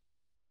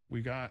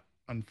 we got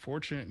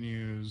unfortunate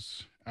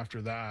news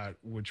after that,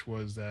 which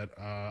was that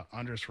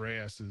Andres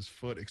Reyes's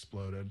foot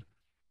exploded,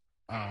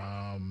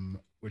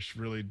 which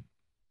really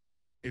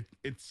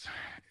it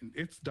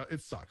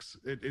sucks.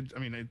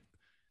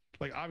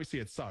 Like obviously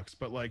it sucks,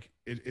 but like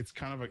it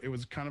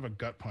was kind of a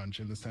gut punch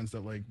in the sense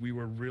that like we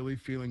were really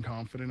feeling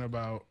confident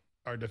about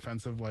our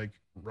defensive like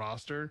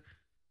roster,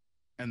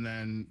 and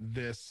then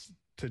this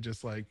to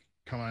just like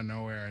come out of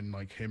nowhere and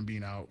like him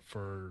being out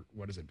for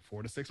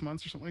 4 to 6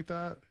 months or something like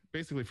that,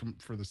 basically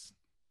for this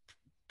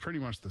pretty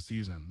much the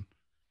season,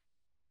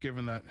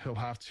 given that he'll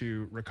have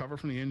to recover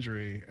from the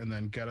injury and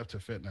then get up to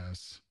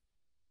fitness.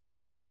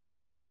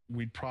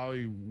 We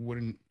probably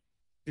wouldn't,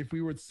 if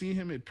we would see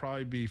him, it'd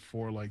probably be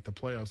for like the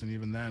playoffs, and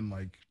even then,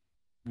 like,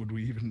 would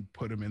we even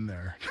put him in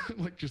there?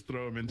 Like, just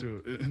throw him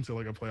into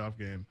like a playoff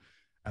game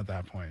at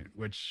that point?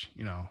 Which,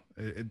 you know,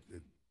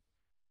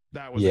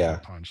 that was a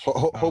good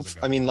punch.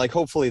 I mean, like,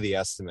 hopefully the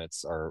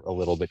estimates are a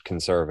little bit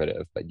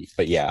conservative,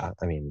 but yeah,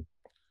 I mean,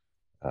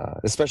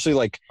 especially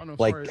like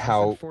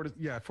how 4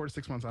 to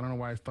 6 months. I don't know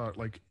why I thought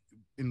like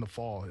in the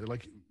fall,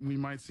 like we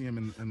might see him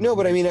in no,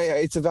 but I mean,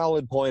 it's a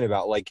valid point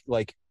about like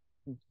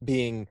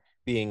being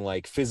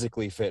like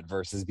physically fit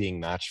versus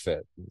being match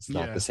fit. It's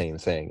not the same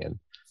thing.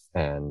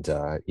 And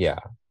yeah.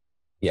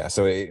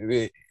 So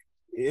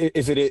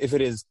if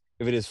it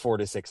is 4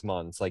 to 6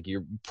 months, like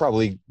you're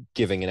probably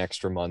giving an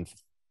extra month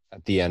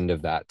at the end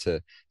of that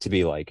to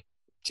be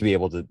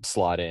able to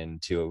slot in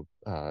to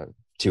a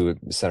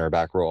center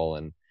back role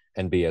and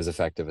be as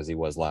effective as he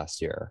was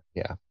last year.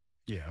 Yeah.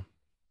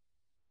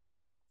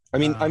 I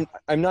mean,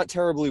 I'm not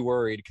terribly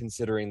worried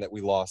considering that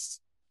we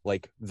lost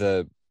like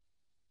the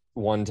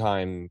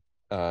one-time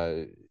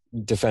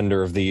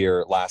defender of the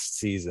year last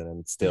season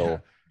and still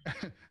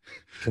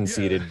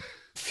conceded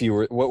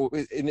fewer.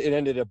 It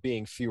ended up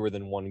being fewer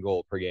than 1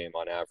 goal per game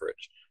on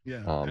average.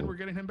 And we're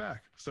getting him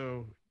back.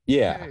 So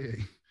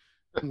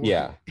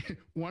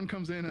one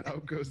comes in and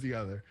out goes the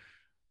other.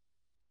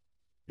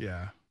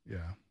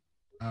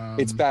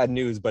 It's bad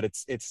news, but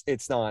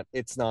it's not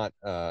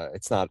a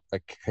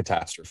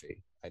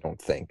catastrophe, I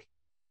don't think.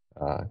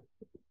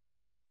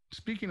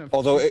 Speaking of,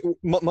 although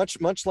much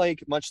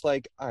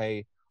like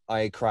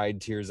I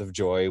cried tears of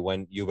joy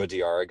when Yuba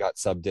Diarra got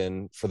subbed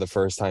in for the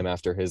first time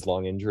after his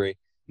long injury.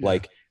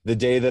 Like the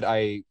day that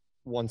I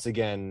once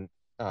again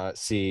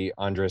see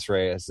Andres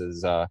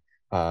Reyes's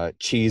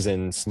cheese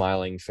and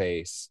smiling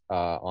face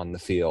on the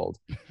field,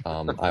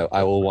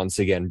 I will once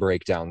again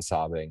break down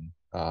sobbing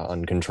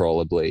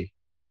uncontrollably.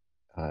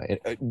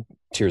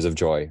 Tears of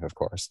joy, of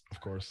course.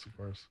 Of course.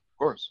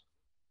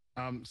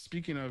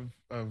 Speaking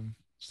of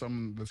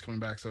someone that's coming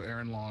back, so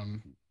Aaron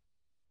Long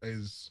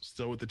is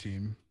still with the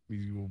team.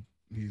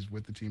 He's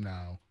with the team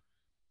now.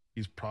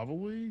 He's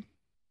probably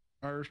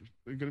I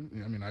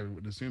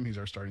would assume he's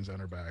our starting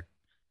center back.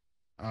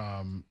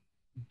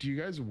 Do you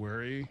guys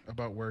worry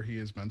about where he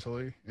is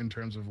mentally in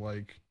terms of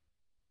like,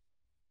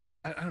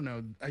 I don't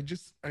know.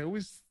 I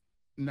always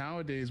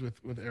nowadays with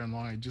Aaron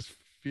Long, I just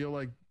feel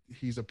like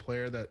he's a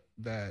player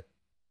that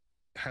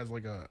has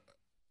like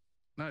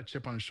not a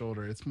chip on his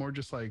shoulder. It's more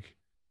just like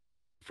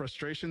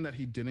frustration that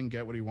he didn't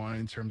get what he wanted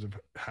in terms of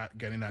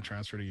getting that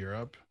transfer to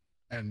Europe,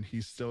 and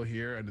he's still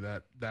here, and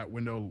that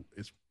window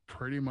is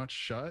pretty much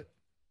shut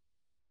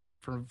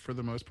for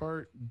the most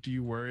part. Do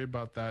you worry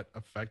about that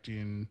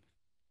affecting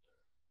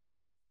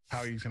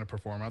how he's going to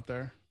perform out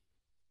there?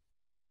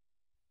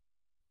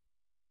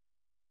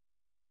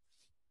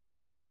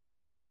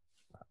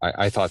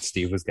 I thought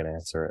Steve was going to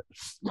answer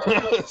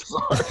it.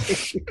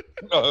 Sorry.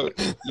 No,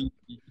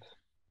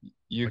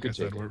 you like could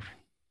take it.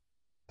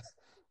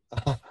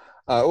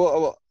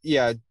 Well,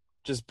 yeah,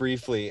 just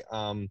briefly.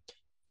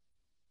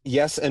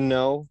 Yes and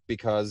no,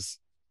 because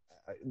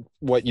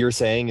what you're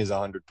saying is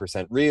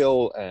 100%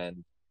 real,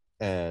 and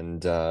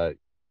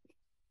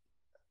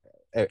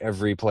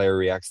every player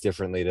reacts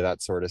differently to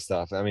that sort of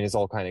stuff. I mean, it's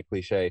all kind of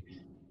cliche.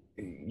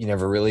 You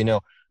never really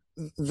know.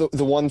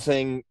 The one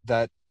thing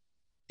that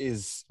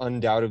is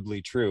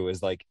undoubtedly true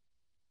is like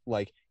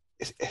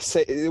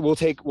say we'll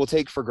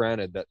take for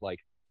granted that like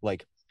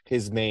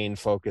his main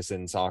focus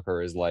in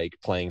soccer is like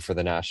playing for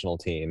the national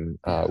team,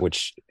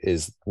 which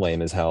is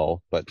lame as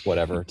hell, but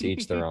whatever, to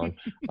each their own.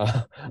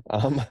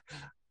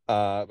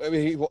 I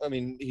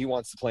mean, he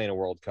wants to play in a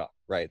World Cup,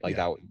 right? Like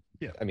that.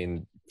 Yeah. I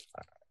mean,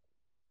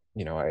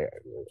 you know,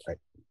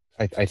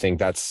 I think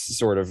that's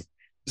sort of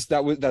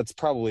that's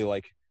probably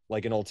like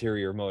like an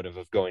ulterior motive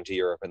of going to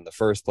Europe in the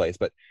first place.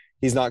 But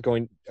he's not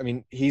going. I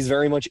mean, he's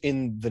very much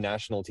in the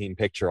national team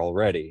picture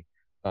already,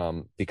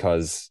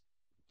 because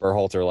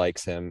Berhalter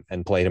likes him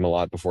and played him a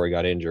lot before he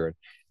got injured,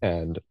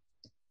 and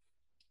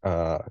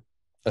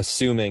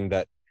assuming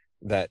that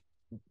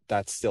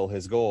that's still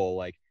his goal,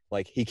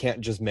 like he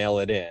can't just mail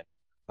it in,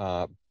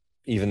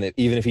 even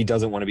if he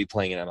doesn't want to be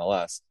playing in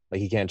MLS,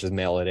 like he can't just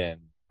mail it in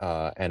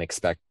and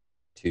expect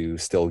to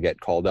still get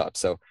called up.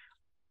 So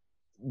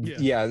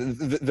yeah,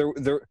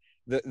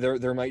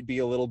 there might be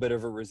a little bit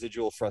of a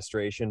residual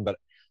frustration, but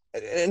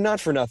not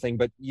for nothing.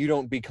 But you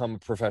don't become a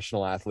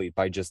professional athlete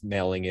by just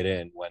mailing it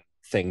in when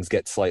things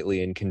get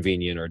slightly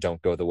inconvenient or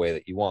don't go the way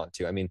that you want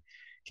to. I mean,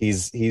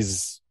 he's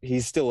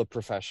still a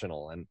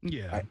professional, and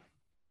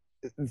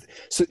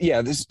so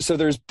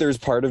there's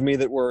part of me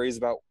that worries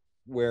about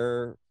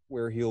where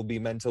he'll be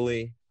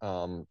mentally,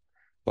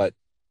 but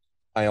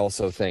I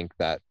also think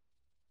that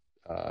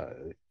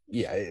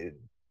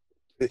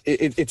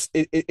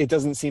it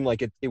doesn't seem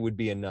like it would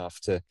be enough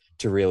to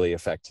really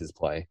affect his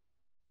play.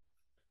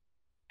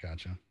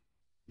 Gotcha.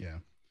 Yeah,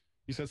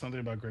 you said something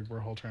about Greg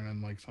Berhalter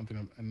and like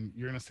something, and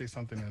you're gonna say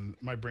something, and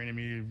my brain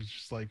immediately was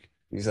just like,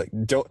 he's like,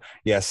 don't.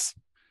 Yes,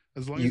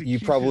 as long as you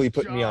probably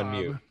put me on job,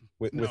 mute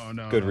with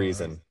good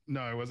reason.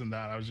 No, it wasn't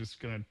that. I was just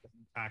gonna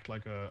act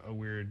like a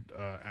weird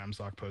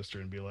AMSOC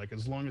poster and be like,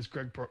 as long as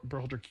Greg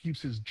Berhalter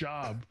keeps his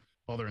job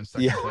while they're in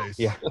second place,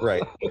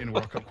 right, in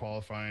World Cup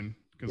qualifying.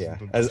 Yeah,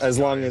 as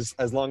long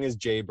as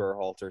Jay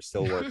Berhalter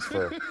still works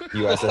for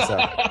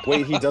USSF.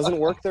 Wait, he doesn't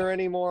work there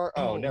anymore?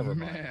 Oh, never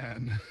mind.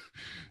 Man.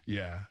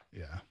 Yeah.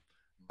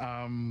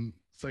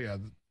 So yeah,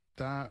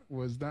 that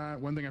was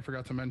that. One thing I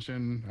forgot to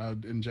mention,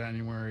 in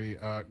January,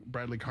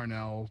 Bradley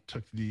Carnell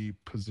took the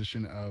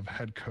position of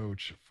head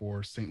coach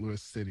for St.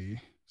 Louis City.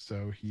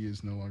 So he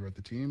is no longer at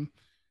the team.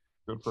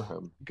 Good for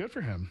him. Good for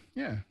him.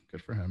 Yeah,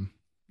 good for him.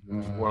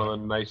 One of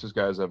the nicest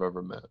guys I've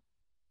ever met.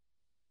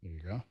 There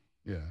you go.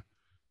 Yeah.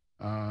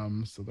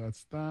 So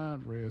that's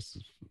that. Reyes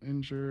is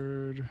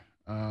injured.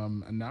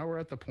 And now we're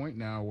at the point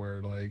now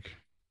where like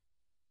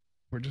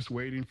we're just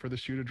waiting for the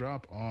shoe to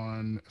drop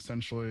on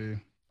essentially.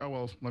 Let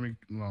me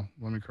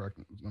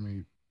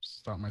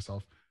stop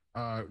myself.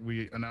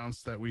 We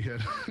announced that we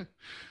had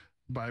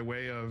by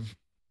way of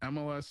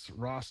MLS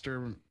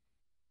roster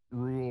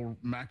rule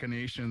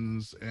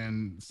machinations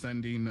and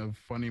sending of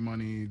funny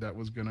money that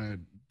was gonna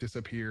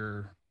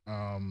disappear.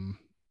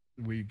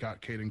 We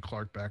got Caden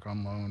Clark back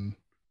on loan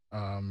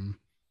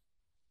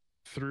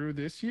through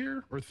this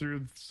year or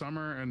through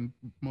summer and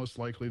most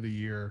likely the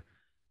year.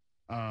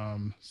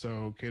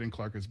 So Caden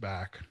Clark is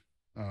back.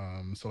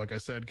 So like I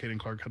said, Caden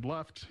Clark had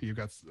left. He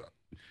was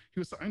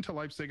signed to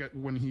Leipzig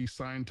when he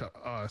signed to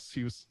us.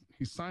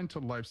 He signed to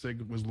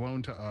Leipzig, was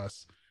loaned to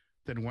us,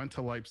 then went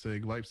to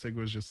Leipzig. Leipzig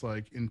was just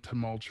like in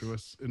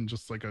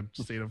just like a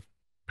state of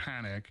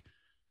panic.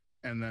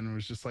 And then it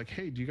was just like,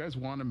 hey, do you guys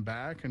want him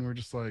back? And we're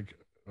just like,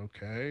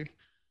 okay.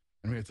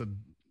 And we had to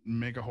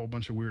make a whole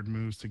bunch of weird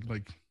moves to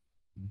like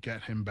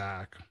get him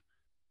back.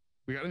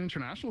 We got an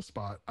international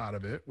spot out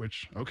of it,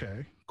 which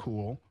okay,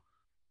 cool.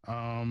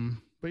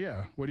 But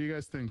yeah, what do you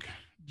guys think?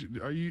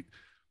 Are you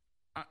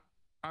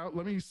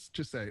let me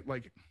just say,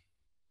 like,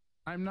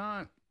 I'm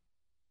not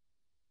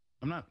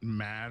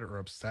mad or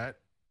upset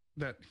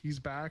that he's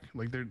back.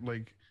 Like they're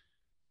like,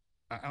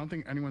 I don't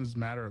think anyone's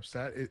mad or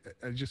upset.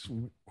 I just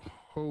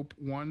hope,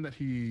 one, that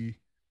he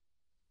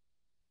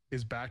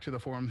is back to the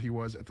form he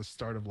was at the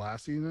start of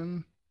last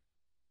season.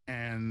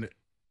 And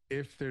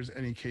if there's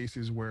any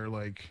cases where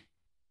like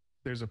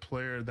there's a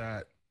player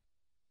that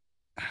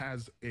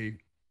has a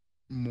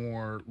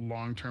more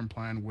long-term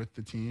plan with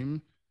the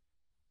team,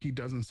 he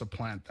doesn't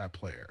supplant that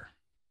player.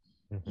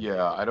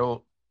 Yeah, I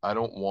don't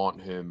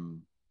want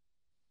him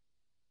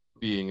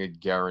being a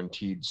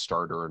guaranteed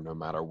starter no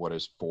matter what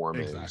his form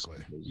is. Exactly.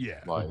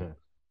 Yeah. Like,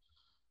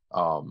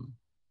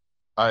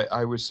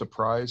 I was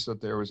surprised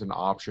that there was an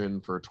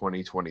option for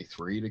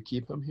 2023 to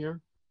keep him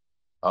here.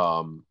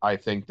 I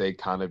think they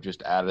kind of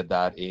just added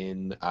that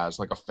in as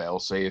like a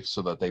fail-safe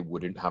so that they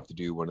wouldn't have to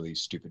do one of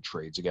these stupid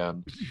trades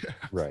again. Yeah.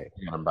 Right.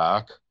 To get him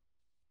back.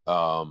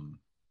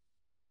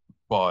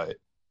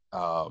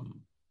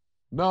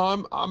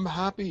 No, I'm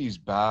happy he's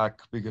back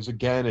because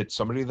again, it's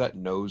somebody that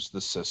knows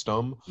the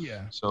system.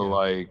 Yeah. So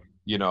like,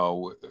 you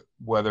know,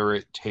 whether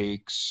it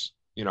takes,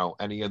 you know,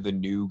 any of the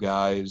new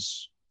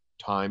guys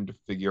time to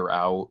figure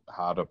out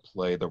how to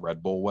play the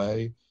Red Bull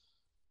way,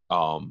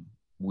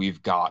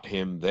 we've got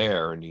him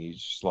there and he's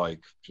just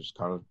like, just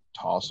kind of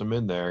toss him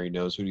in there. He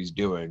knows what he's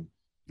doing,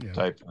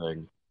 type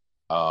thing.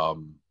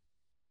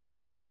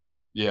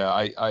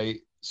 I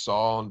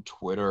saw on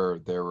Twitter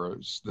there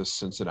was this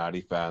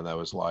Cincinnati fan that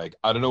was like,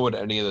 I don't know what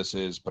any of this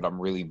is, but I'm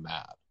really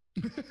mad.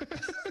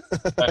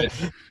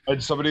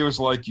 and somebody was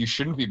like, you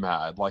shouldn't be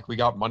mad. Like, we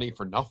got money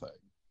for nothing.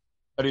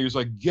 And he was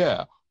like,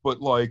 yeah, but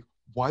like,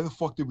 why the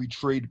fuck did we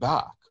trade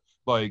back?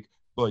 Like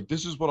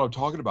this is what I'm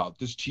talking about.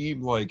 This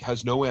team like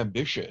has no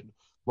ambition.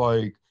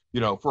 Like,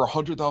 you know, for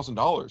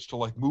 $100,000 to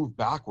like move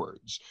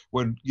backwards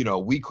when, you know,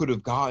 we could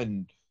have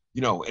gotten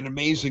an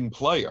amazing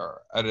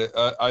player. And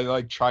I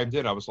like chimed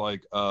in. I was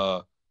like,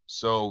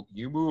 so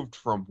you moved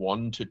from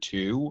 1 to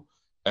 2,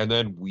 and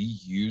then we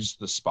used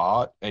the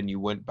spot, and you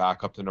went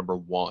back up to number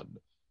 1,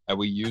 and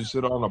we used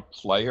it on a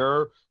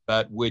player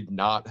that would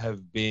not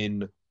have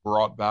been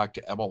brought back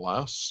to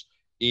MLS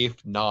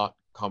if not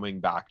coming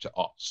back to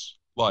us.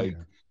 Like,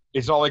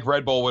 it's not like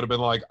Red Bull would have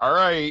been like, all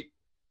right,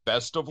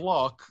 best of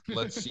luck.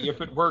 Let's see if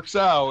it works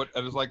out.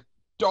 And it's like,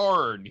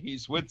 darn,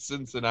 he's with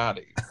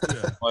Cincinnati.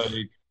 Yeah. Like,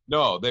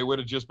 no, they would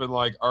have just been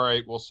like, all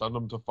right, we'll send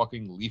him to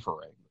fucking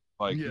Liefering.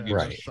 Like, Yeah,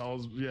 Right.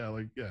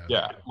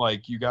 Yeah,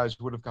 like you guys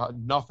would have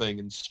gotten nothing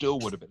and still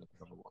would have been at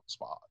the number 1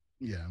 spot.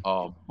 yeah.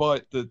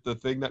 But the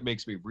thing that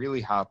makes me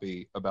really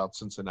happy about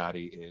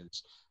Cincinnati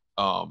is,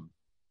 I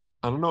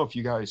don't know if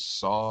you guys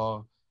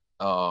saw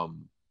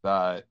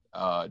that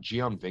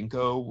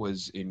Gionvinco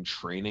was in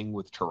training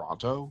with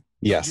Toronto.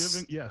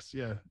 Yes. Yes,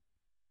 yeah.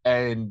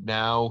 And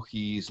now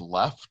he's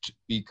left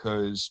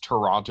because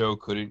Toronto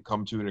couldn't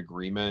come to an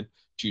agreement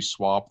to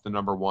swap the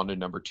number 1 and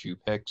number 2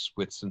 picks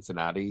with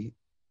Cincinnati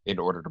in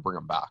order to bring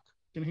him back.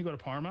 Didn't he go to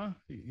Parma?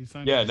 He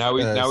signed. Yeah, now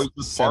he's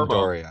with Parma.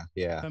 Sampdoria.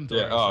 Yeah.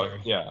 Sampdoria, Yeah,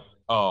 sorry. yeah.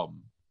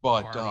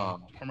 But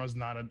Parma's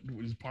not a.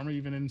 Is Parma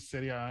even in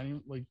Serie A?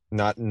 Like,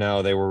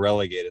 No, they were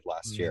relegated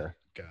last year.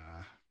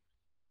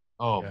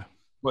 Yeah.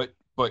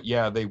 but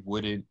yeah, they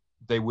wouldn't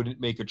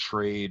make a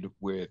trade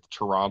with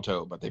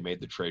Toronto, but they made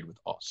the trade with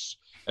us.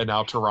 And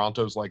now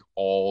Toronto's like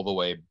all the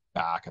way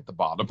back at the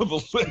bottom of the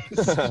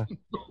list.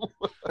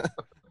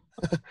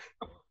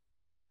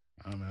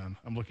 Oh man,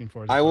 I'm looking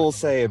forward to I will talking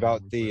say Parma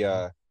about with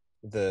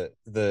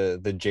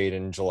the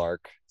Jaden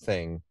Jalark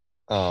thing.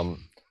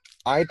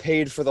 I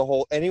paid for the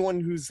whole. Anyone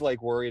who's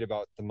like worried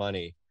about the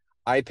money,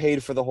 I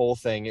paid for the whole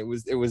thing. It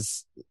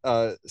was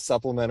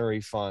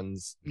supplementary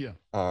funds. Yeah.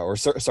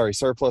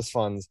 Surplus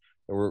funds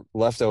that were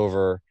left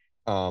over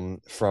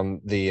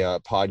from the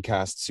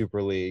podcast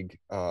Super League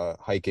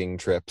hiking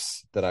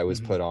trips that I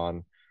was Mhm. put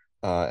on,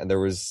 and there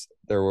was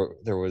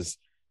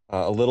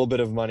a little bit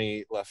of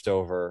money left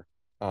over,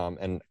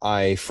 and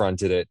I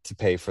fronted it to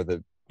pay for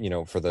the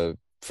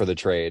for the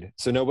trade,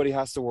 so nobody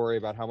has to worry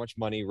about how much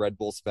money Red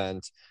Bull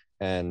spent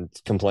and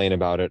complain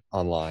about it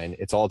online.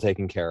 It's all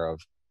taken care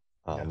of.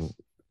 Yes.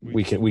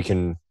 We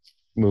can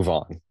move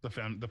on. the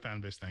fan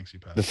base thanks you,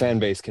 Pat. The fan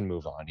base can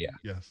move on. Yeah.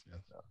 Yes.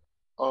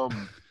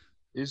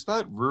 Is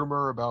that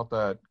rumor about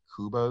that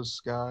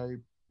Kubas guy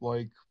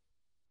like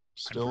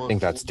still? I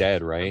think that's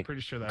dead, I'm right?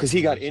 pretty sure that 'Cause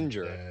he got rumor's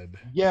injured. dead.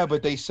 Yeah,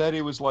 but they said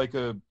it was like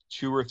a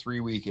 2 or 3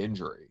 week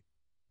injury.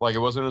 Like it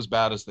wasn't as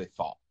bad as they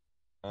thought.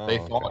 Oh, They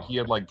thought okay. he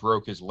had like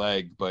broke his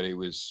leg, but it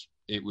was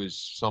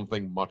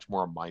something much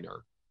more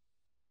minor.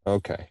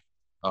 Okay.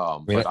 But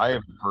mean, I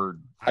haven't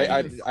heard.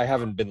 I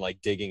haven't been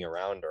like digging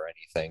around or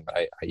anything, but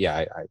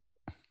I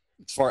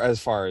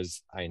as far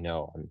as I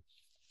know,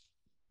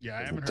 Yeah, I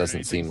haven't heard doesn't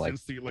anything seem like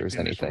since there's the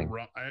initial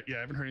anything. I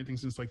haven't heard anything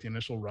since like the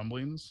initial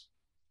rumblings.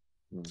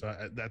 Hmm.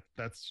 So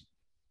that's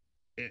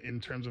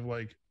in terms of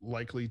like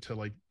likely to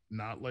like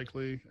not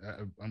likely.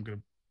 I'm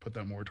gonna put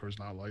that more towards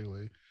not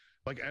likely.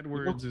 Like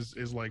Edwards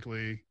is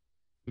likely.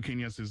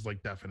 Luquinhas is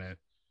like definite.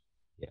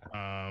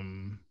 Yeah.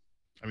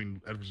 I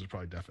mean Edwards is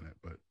probably definite,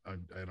 but I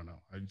don't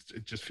know.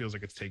 It just feels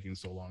like it's taking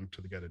so long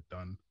to get it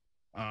done.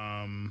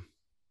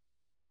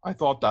 I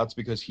thought that's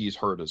because he's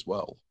hurt as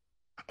well.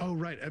 Oh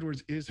right,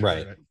 Edwards is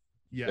Right. hurt.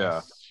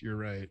 Yes, you're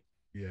right.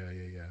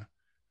 Yeah.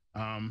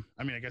 I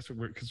mean, I guess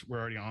because we're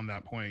already on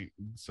that point.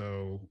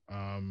 So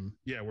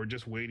yeah, we're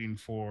just waiting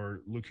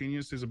for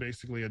Luquinhas is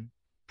basically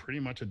pretty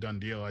much a done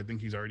deal. I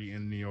think he's already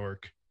in New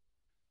York.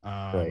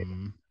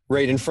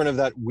 Right in front of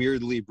that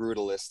weirdly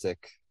brutalistic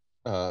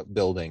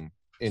building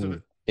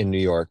in New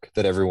York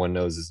that everyone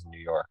knows is in New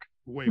York.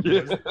 Wait,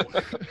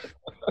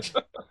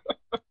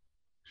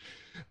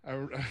 I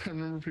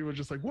remember people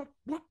just like, what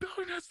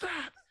building is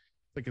that?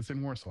 Like it's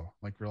in Warsaw.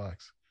 Like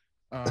relax.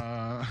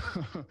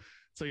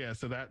 So yeah,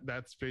 so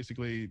that's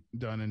basically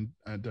done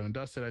and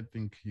dusted. I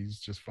think he's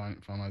just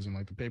finalizing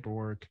like the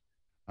paperwork.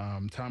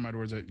 Tom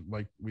Edwards,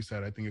 like we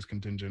said, I think is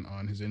contingent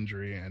on his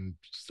injury, and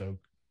so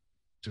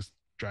just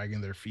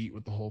dragging their feet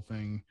with the whole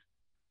thing.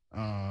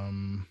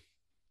 And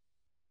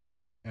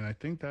I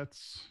think that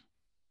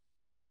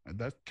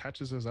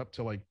catches us up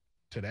to like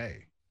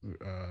today.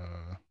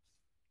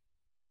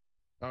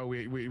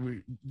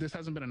 We this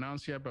hasn't been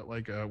announced yet, but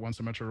like Once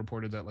the Metro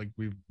reported that like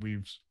we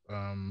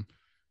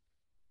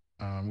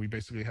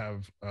basically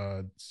have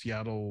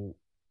Seattle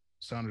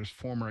Sounders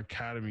former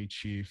academy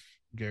chief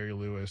Gary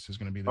Lewis is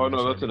going to be the Oh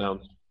no, that's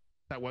announced.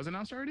 That was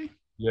announced already?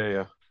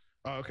 Yeah.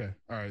 Oh, okay.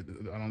 All right.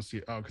 I don't see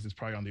it. Oh, because it's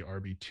probably on the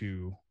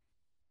RB2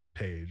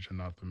 page and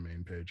not the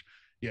main page.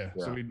 Yeah.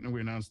 So we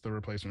announced the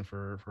replacement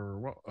for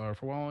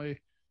Wally.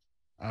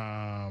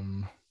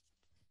 And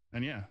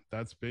yeah,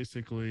 that's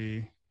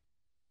basically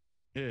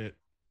it.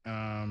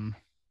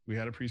 We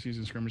had a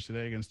preseason scrimmage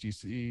today against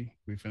DC.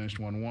 We finished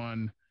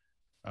 1-1.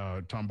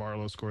 Tom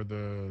Barlow scored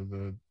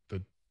the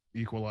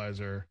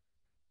equalizer.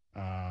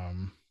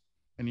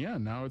 And yeah,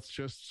 now it's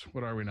just,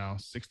 what are we now?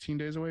 16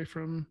 days away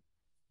from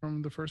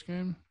the first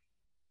game?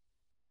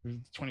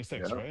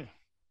 26, right?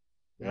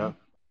 Yeah. A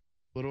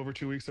little over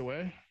 2 weeks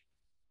away.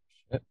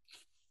 Shit.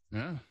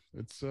 Yeah,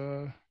 it's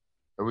And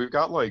we've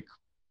got like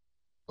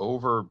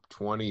over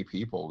 20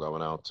 people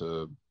going out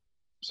to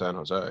San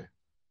Jose.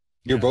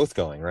 You're yeah. both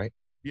going, right?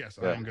 Yes,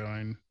 Yeah. I am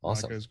going.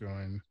 Awesome. Micah is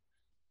going.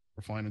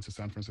 We're flying into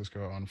San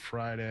Francisco on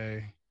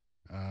Friday.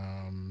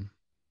 And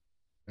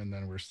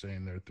then we're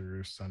staying there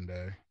through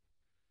Sunday.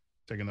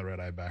 Taking the red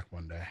eye back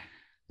one day,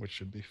 which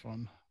should be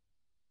fun.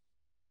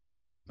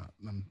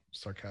 I'm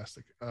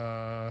sarcastic.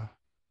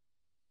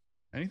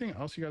 Anything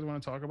else you guys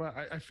want to talk about?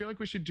 I feel like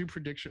we should do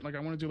prediction. Like I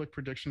want to do like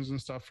predictions and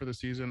stuff for the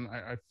season.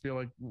 I feel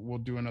like we'll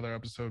do another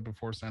episode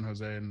before San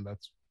Jose, and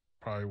that's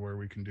probably where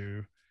we can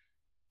do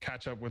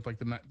catch up with like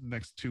the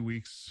next 2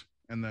 weeks,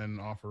 and then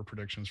offer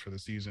predictions for the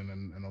season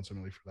and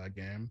ultimately for that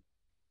game.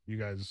 You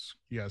guys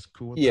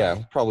cool with Yeah,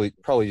 that? probably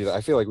do that.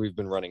 I feel like we've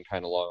been running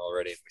kind of long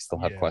already, and we still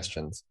have Yeah.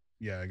 questions.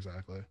 Yeah,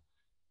 exactly.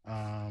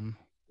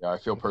 Yeah, I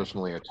feel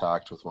personally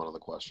attacked with one of the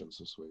questions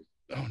this week.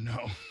 Oh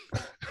no. I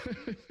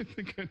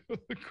think I know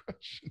the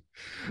question.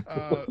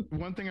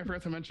 One thing I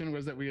forgot to mention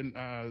was that we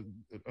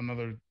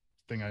another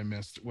thing I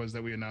missed was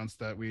that we announced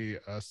that we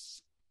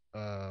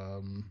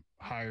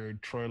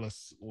hired Troy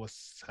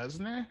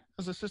Lesesne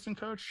as assistant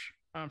coach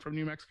from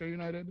New Mexico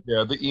United.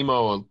 Yeah, the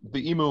emo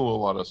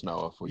will let us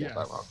know if we get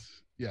that wrong.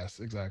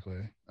 Yes, exactly.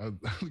 I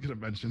was gonna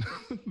mention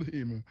the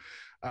emu.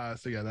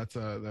 So yeah, that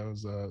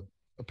was a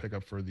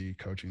pickup for the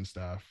coaching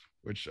staff,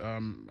 which I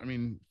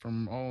mean,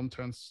 from all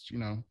intents,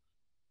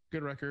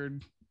 good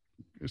record,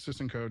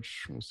 assistant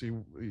coach. We'll see.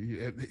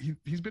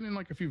 He's been in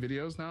like a few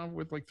videos now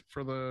with like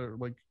for the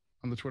like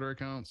on the Twitter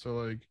account. So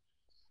like,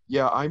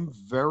 Yeah, I'm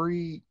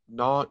very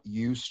not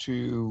used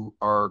to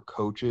our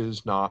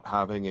coaches not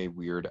having a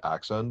weird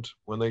accent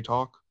when they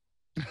talk.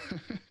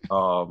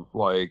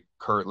 Like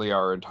currently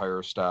our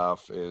entire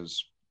staff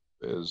is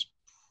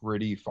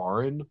pretty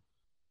foreign.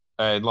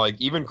 And like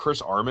even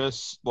Chris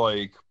Armas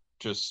like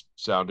just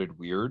sounded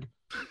weird.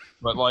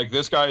 But like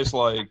this guy's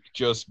like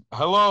just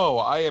hello,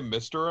 I am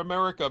Mr.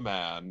 America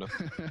Man,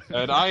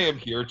 and I am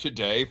here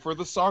today for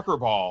the soccer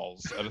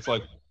balls. And it's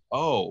like,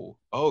 oh,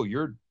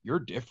 you're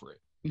different.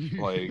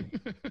 Like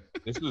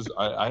this is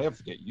I have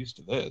to get used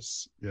to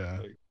this. Yeah.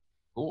 Like,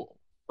 cool.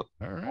 All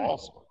right.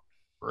 Awesome.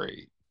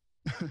 Great.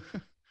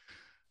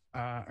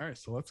 All right,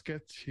 so let's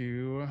get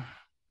to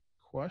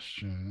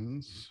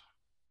questions.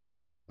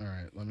 All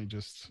right,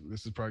 this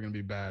is probably gonna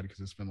be bad because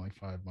it's been like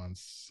 5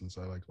 months since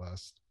I like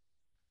last.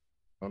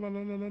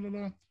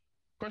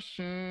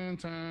 Question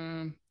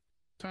time.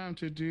 Time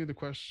to do the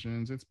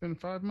questions. It's been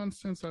 5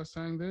 months since I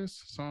sang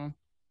this song.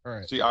 All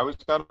right. See, I was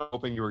kind of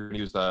hoping you were going to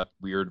use that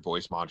weird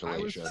voice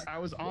modulation. I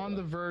was on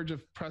the verge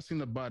of pressing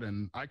the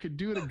button. I could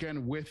do it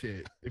again with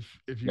it if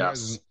you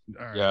Yes. guys.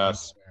 All right.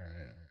 Yes.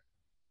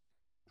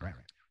 All right.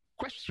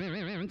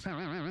 Question time.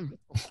 Oh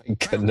my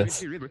goodness.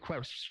 Time to do the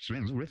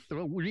questions with the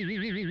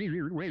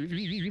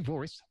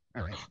voice.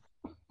 All right.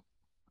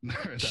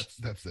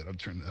 That's it. I'm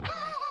turning that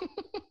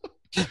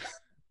off.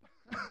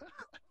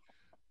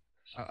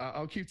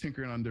 I'll keep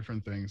tinkering on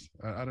different things.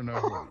 I don't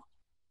know.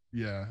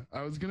 Yeah,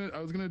 I was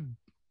gonna.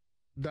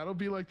 That'll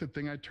be like the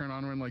thing I turn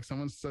on when like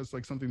someone says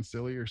like something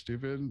silly or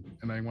stupid,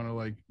 and I want to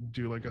like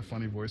do like a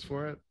funny voice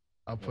for it.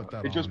 I'll put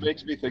that. It just on.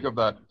 makes me think of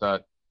that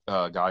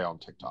guy on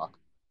TikTok.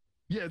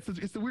 Yeah,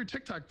 it's the weird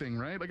TikTok thing,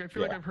 right? Like I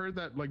feel like I've heard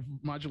that like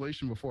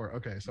modulation before.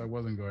 Okay, so I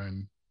wasn't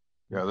going.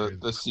 Yeah,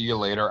 the see you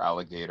later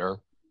alligator.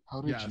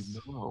 How did Yes.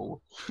 you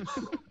know?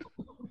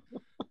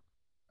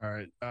 All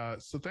right.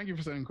 So thank you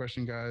for sending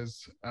question,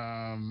 guys.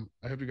 I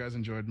hope you guys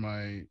enjoyed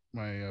my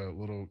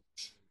little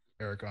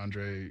Eric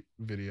Andre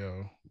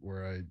video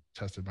where I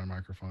tested my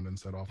microphone and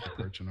set off the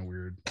perch in a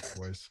weird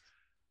voice.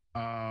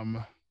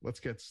 Let's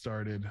get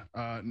started.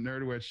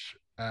 Nerdwitch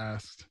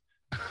asked,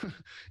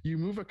 you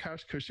move a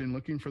couch cushion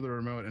looking for the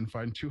remote and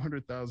find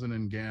 200,000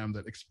 in GAM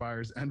that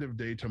expires end of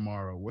day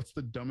tomorrow. What's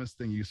the dumbest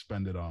thing you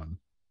spend it on?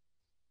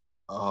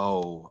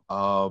 Oh,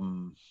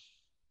 I'm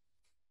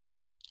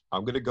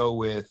gonna go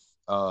with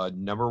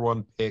number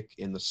one pick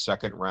in the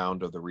second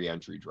round of the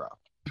re-entry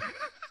draft.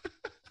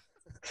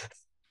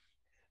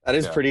 That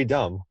is Yeah. pretty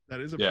dumb. That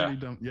is a Yeah. pretty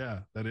dumb.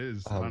 Yeah, that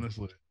is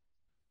honestly.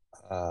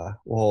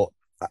 Well,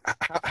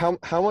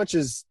 how much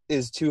is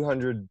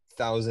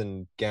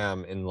 200,000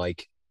 GAM in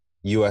like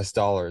US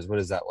dollars? What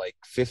is that, like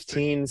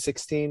 15,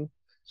 16?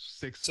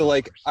 $6. So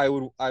like I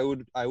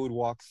would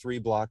walk 3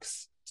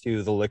 blocks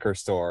to the liquor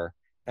store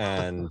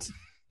and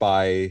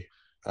buy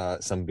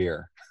some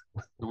beer.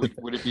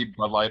 Would it be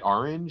Bud Light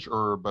Orange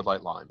or Bud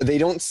Light Lime? They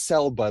don't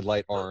sell Bud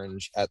Light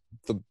Orange at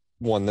the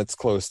one that's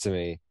close to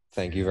me.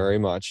 Thank you very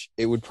much.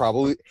 It would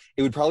probably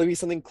be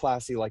something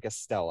classy like a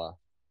Stella.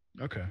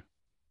 Okay.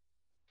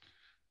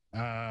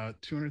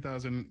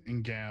 200,000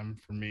 in GAM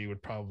for me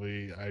would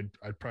probably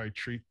I'd probably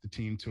treat the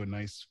team to a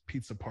nice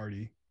pizza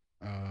party,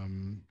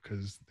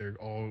 because they're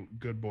all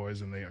good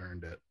boys and they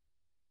earned it.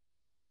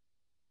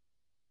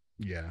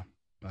 Yeah,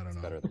 I don't It's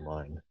know. better than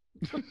mine.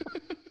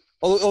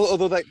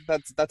 Although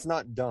that's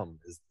not dumb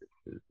is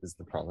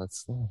the problem.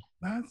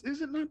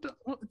 Is it not?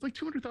 Well, it's like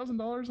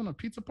 $200,000 on a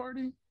pizza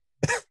party.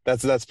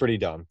 That's pretty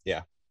dumb.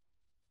 Yeah.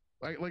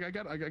 I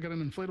got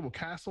an inflatable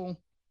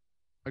castle.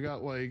 I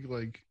got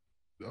like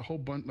a whole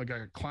bunch. Like I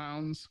got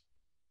clowns.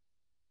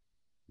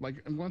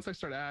 Like once I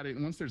start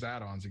adding, once there's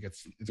add-ons, it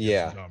gets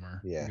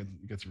dumber. Yeah.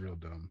 It gets real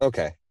dumb.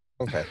 Okay.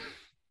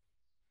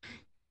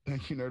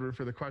 Thank you, Nerdward,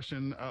 for the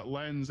question.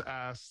 Lens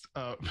asked,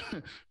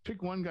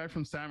 pick one guy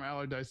from Sam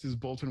Allardyce's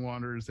Bolton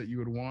Wanderers that you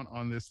would want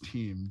on this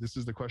team. This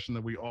is the question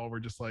that we all were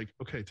just like,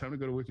 okay, time to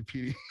go to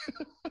Wikipedia.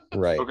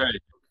 Right. Okay.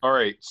 All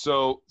right.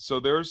 So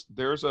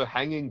there's a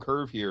hanging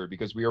curve here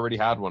because we already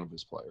had one of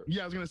his players.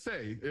 Yeah, I was gonna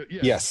say.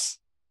 Yeah.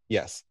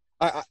 Yes.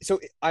 So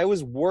I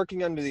was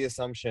working under the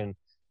assumption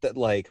that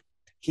like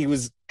he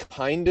was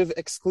kind of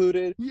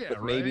excluded,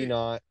 but maybe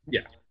not.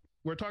 Yeah.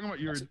 We're talking about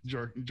your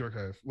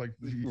Djorkaeff, like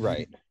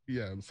right.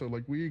 Yeah. So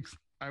like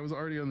I was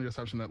already on the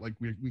assumption that like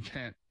we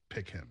can't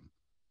pick him.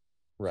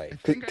 Right. I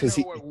think I know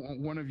what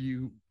one of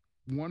you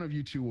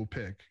two will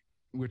pick,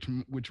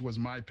 which was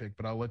my pick,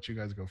 but I'll let you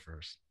guys go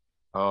first.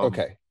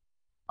 Okay.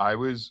 I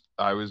was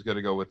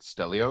gonna go with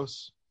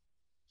Stelios.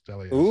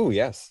 Ooh,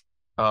 yes.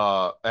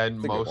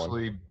 And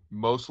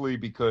mostly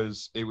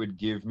because it would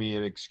give me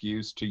an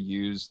excuse to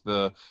use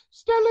the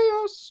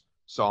Stelios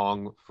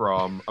song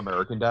from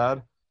American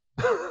Dad,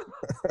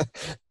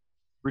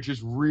 which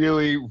is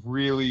really,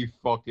 really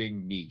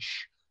fucking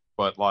niche,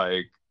 but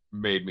like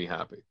made me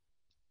happy.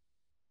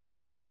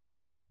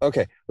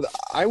 Okay,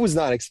 I was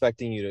not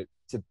expecting you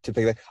to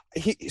pick that.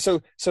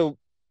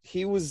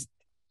 He was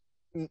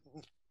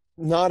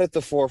not at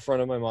the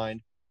forefront of my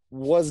mind.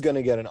 Was going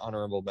to get an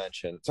honorable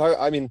mention. So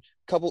I mean,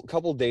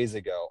 couple days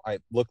ago, I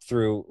looked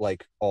through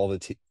like all the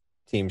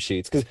team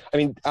sheets because I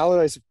mean,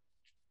 Allardyce,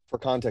 for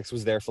context,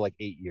 was there for like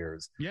 8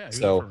 years. Yeah.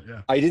 So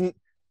I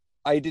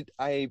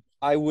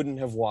wouldn't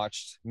have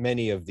watched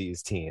many of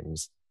these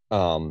teams.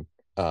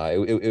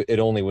 It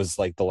only was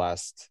like the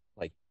last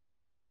like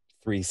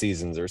 3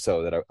 seasons or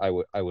so that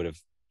I would have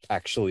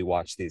actually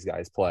watched these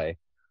guys play.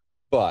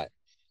 But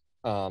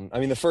I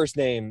mean, the first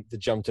name that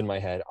jumped in my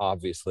head,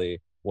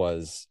 obviously,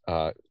 was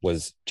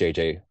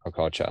JJ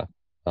Okocha.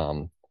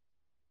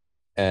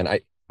 And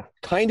I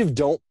kind of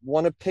don't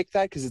want to pick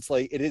that because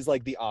it is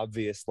like the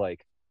obvious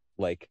like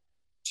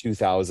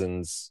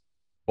 2000s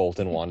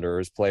Bolton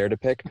Wanderers player to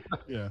pick.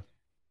 Yeah.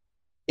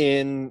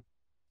 In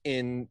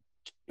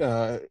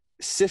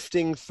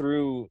sifting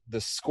through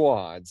the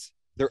squads,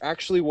 there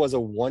actually was a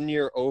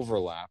 1-year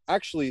overlap,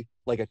 actually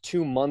like a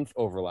 2-month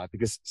overlap,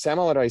 because Sam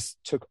Allardyce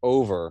took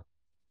over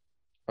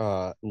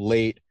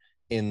late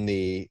in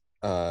the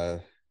I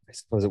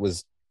suppose it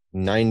was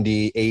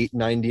 98,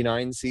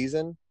 99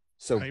 season.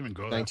 So I even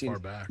go that far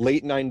back.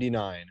 Late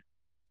 99.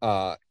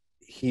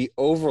 He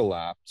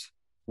overlapped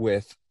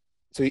with,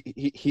 so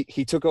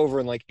he took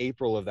over in like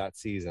April of that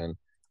season,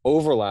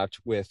 overlapped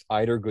with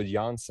Eidur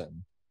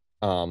Gudjohnsen,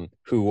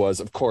 who was,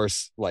 of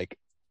course, like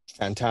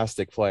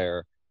fantastic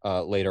player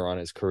later on in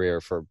his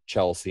career for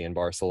Chelsea and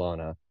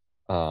Barcelona.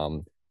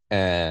 I'd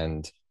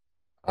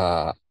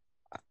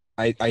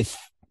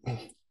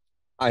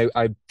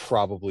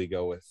probably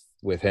go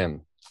with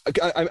him.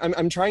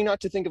 I'm trying not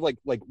to think of like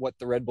what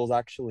the Red Bulls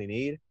actually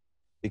need,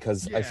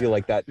 because I feel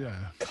like that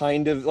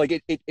kind of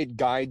like it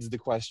guides the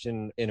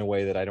question in a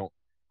way that I don't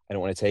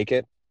want to take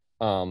it.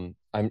 I'm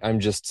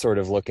just sort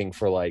of looking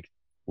for like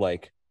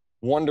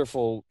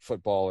wonderful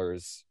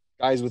footballers,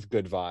 guys with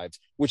good vibes,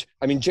 which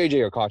I mean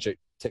JJ Okocha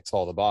ticks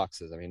all the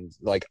boxes. I mean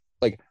like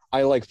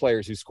I like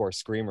players who score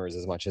screamers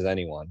as much as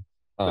anyone.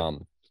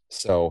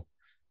 So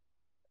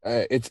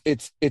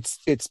it's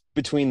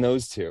between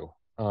those two.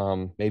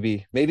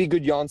 Maybe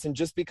Gudjohnsen,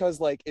 just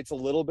because like it's a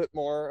little bit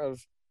more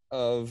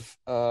of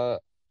a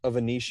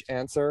niche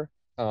answer.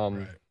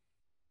 Right.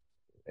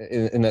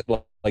 In that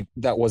like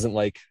that wasn't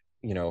like,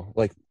 you know,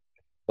 like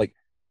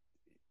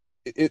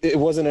it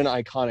wasn't an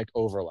iconic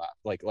overlap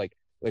like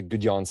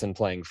Gudjohnsen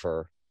playing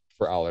for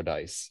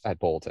Allardyce at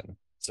Bolton.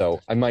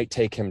 So I might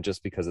take him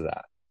just because of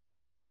that.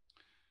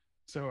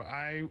 So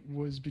I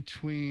was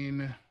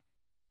between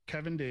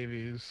Kevin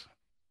Davies,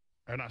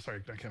 or not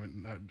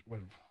Kevin.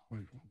 What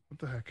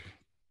the heck?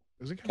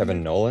 Is it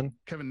Kevin Nolan?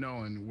 Kevin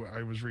Nolan.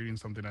 I was reading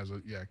something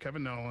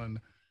Kevin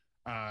Nolan,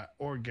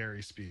 or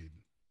Gary Speed.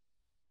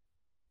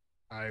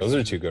 Those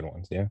are 2 good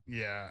ones. Yeah.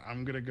 Yeah,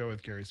 I'm gonna go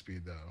with Gary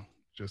Speed though.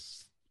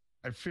 Just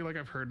I feel like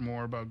I've heard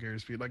more about Gary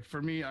Speed. Like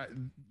for me, I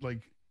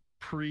like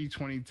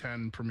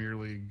pre-2010 Premier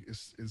League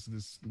is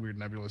this weird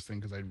nebulous thing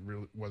because I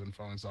really wasn't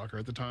following soccer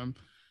at the time.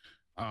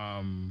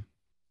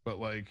 But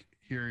like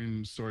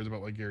hearing stories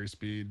about like Gary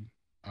Speed,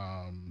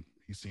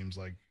 he seems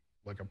like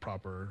a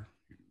proper,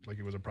 like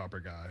he was a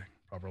proper guy,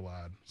 proper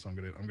lad. So I'm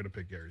gonna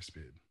pick Gary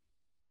Speed.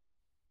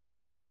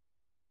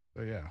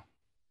 So yeah,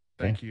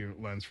 thank you,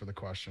 Lens, for the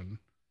question.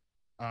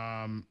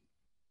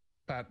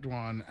 Pat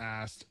Dwan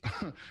asked,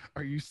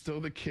 "Are you still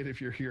the kid if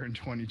you're here in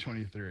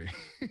 2023?"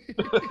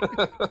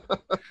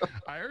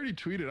 I already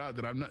tweeted out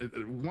that I'm not.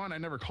 One, I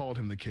never called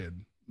him the kid.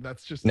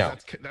 That's just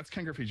that's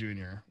Ken Griffey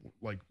Jr.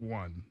 Like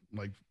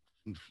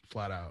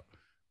flat out.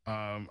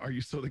 Are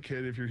you still the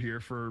kid if you're here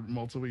for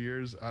multiple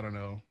years? I don't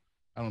know.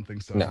 I don't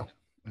think so. No.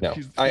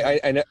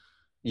 I know.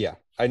 Yeah,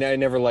 I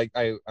never like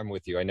I'm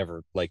with you. I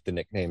never liked the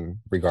nickname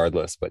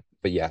regardless, but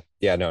yeah,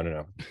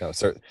 no,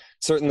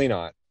 certainly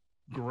not.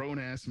 Grown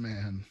ass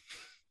man.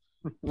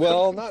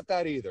 Well, not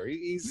that either.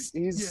 Yeah,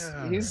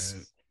 all right.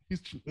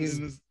 He's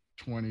in his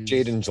 20s.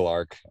 Jaden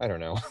Jlark. I don't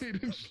know.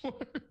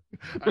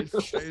 I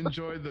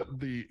enjoy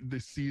the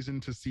season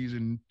to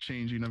season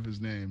changing of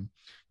his name.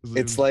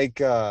 It's like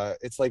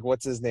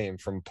what's his name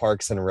from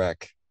Parks and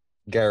Rec?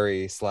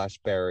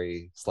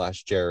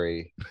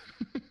 Gary/Barry/Jerry.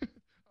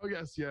 Oh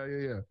yes,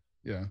 yeah.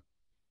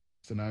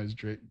 So now he's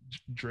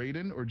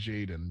Drayden or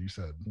Jaden, you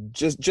said?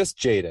 Just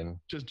Jaden.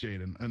 Just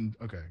Jaden. And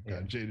okay,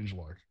 got Jaden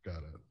Jlark.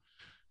 Got it.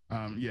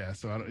 Yeah,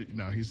 so I don't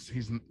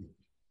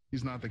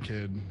he's not the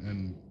kid,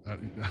 and I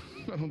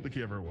don't think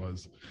he ever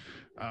was.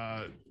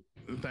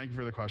 Thank you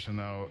for the question,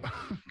 though.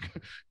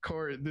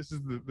 Corey, this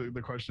is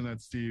the question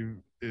that Steve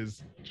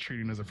is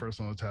treating as a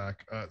personal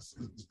attack.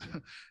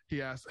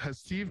 He asked, has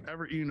Steve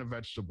ever eaten a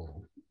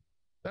vegetable?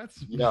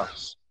 That's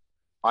yes.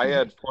 I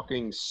had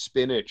fucking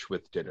spinach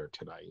with dinner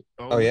tonight.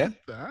 Oh yeah?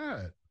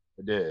 That.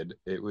 I did.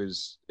 It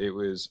was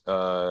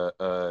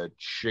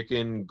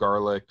chicken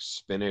garlic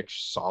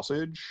spinach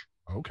sausage.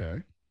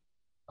 Okay.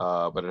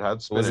 But it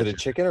had spinach. Was it a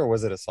chicken or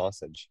was it a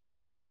sausage?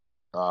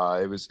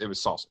 It was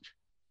sausage.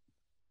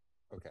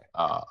 Okay.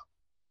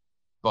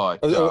 But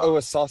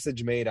a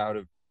sausage made out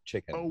of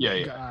chicken. Oh,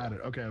 yeah. Got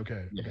it.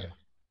 Okay. Yeah.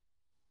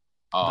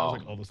 That was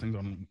like all those things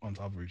on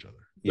top of each other.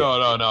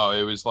 No.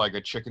 It was like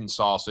a chicken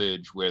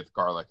sausage with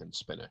garlic and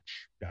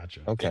spinach.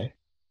 Gotcha. Okay.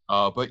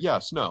 But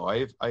yes, no, I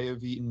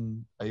have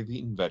eaten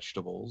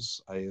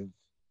vegetables. I have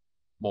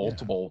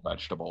multiple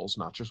vegetables,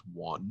 not just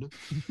one.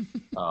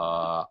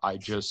 I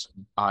just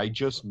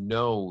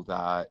know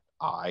that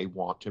I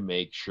want to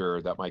make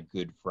sure that my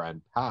good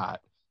friend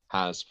Pat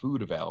has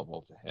food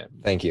available to him.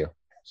 Thank you.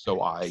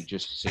 So I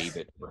just save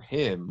it for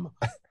him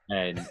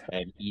and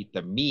eat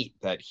the meat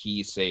that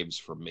he saves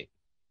for me.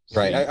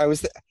 Right.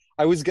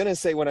 I was gonna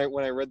say when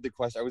I read the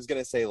question, I was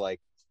gonna say like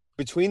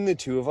between the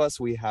two of us,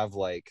 we have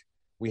like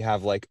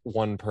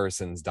one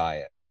person's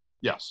diet.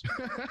 Yes.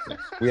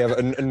 We have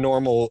a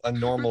normal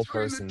Between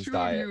person's the two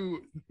diet. Of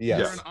you, Yes.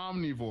 You're an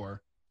omnivore.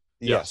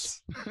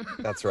 Yes.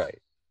 That's right.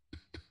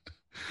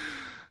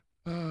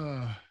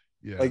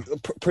 Yeah. Like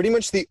pretty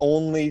much the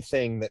only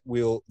thing that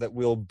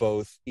we'll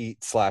both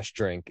eat /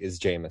 drink is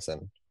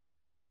Jameson.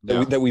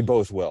 That we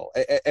both will.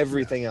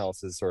 Everything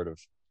else is sort of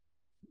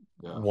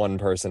one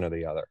person or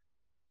the other.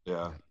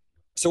 Yeah.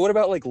 So what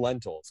about like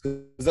lentils?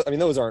 Because I mean,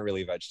 those aren't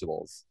really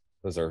vegetables.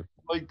 Those are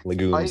like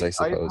legumes, I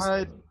suppose. I've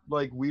had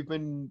like we've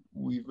been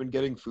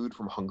getting food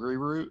from Hungry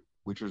Root,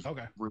 which is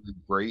really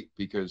great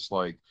because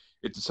like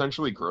it's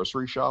essentially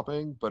grocery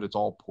shopping, but it's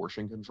all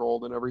portion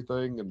controlled and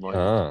everything, and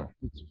like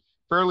it's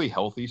fairly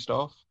healthy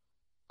stuff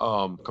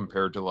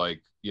compared to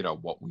like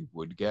what we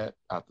would get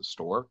at the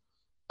store.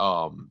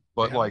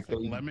 But like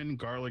lemon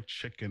garlic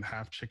chicken,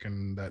 half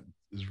chicken, that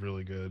is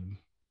really good.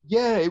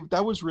 Yeah,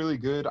 that was really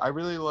good. I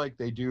really like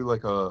they do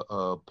like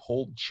a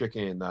pulled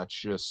chicken that's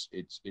just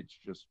it's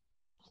just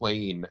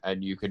plain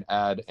and you can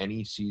add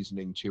any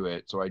seasoning to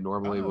it. So I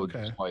normally will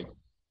just like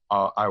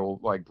I will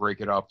like break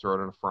it up, throw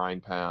it in a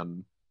frying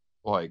pan,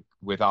 like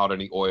without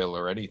any oil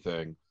or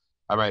anything.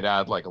 I might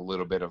add like a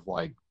little bit of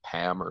like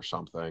Pam or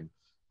something.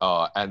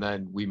 And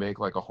then we make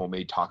like a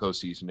homemade taco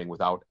seasoning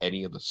without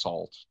any of the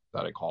salt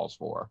that it calls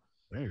for.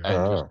 There you go.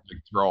 And just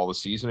like, throw all the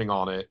seasoning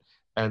on it.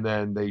 And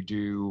then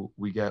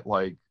we get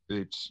like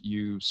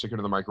you stick it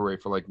in the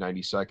microwave for like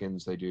 90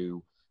 seconds. They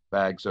do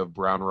bags of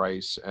brown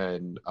rice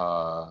and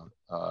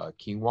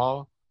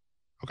quinoa.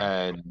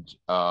 And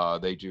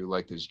they do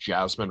like this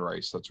jasmine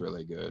rice that's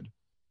really good.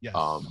 Yes.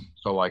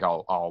 So like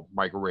I'll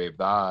microwave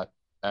that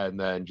and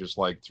then just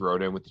like throw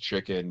it in with the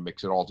chicken,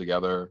 mix it all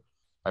together.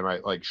 I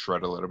might like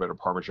shred a little bit of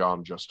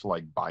Parmesan just to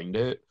like bind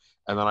it.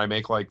 And then I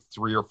make like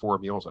 3 or 4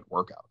 meals at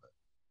work out of it.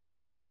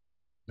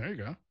 There you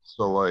go.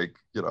 So like,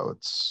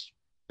 it's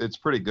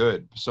pretty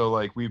good. So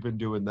like we've been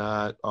doing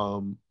that.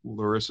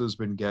 Larissa's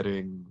been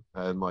getting,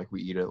 and like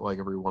we eat it like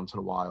every once in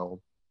a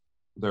while.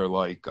 They're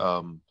like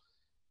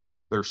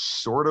they're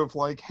sort of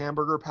like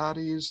hamburger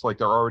patties. Like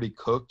they're already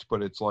cooked,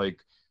 but it's like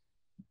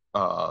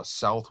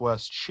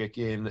Southwest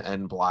chicken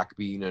and black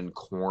bean and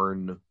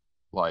corn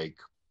like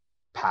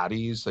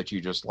patties that you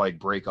just like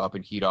break up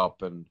and heat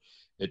up, and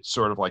it's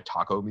sort of like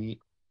taco meat.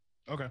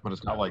 Okay. But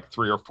it's got like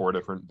 3 or 4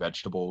 different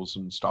vegetables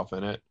and stuff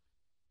in it.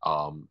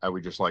 And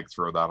we just like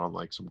throw that on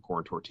like some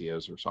corn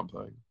tortillas or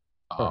something.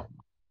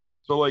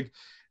 So like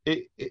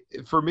it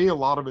for me, a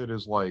lot of it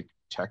is like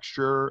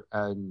texture,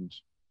 and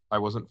I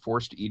wasn't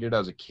forced to eat it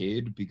as a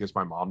kid because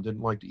my mom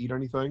didn't like to eat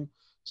anything.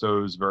 So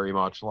it was very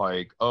much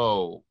like,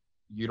 oh,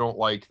 you don't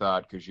like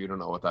that because you don't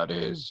know what that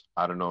is.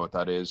 I don't know what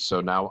that is.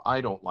 So now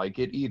I don't like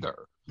it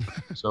either.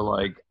 So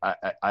like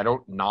I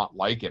don't not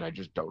like it. I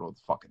just don't know what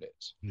the fuck it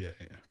is. Yeah.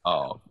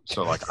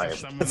 So like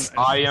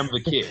I am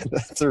the kid.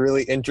 That's a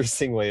really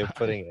interesting way of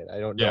putting it. I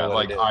don't know. Yeah, what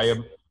like it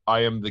is. I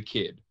am the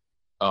kid.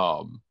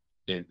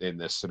 In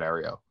this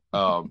scenario.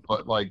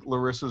 But like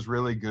Larissa's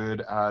really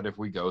good at if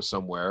we go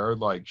somewhere,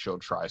 like she'll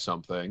try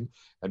something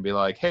and be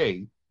like,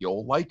 hey,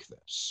 you'll like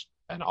this.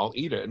 And I'll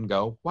eat it and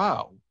go,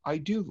 wow, I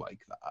do like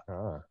that.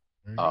 Ah.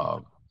 There you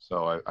go.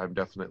 So I'm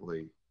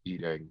definitely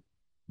eating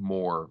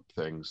more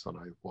things than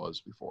I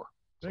was before.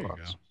 So There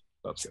you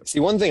that's good. See,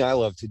 one thing I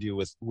love to do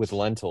with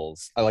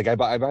lentils, I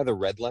buy the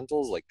red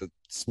lentils, like the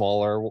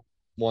smaller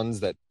ones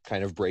that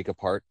kind of break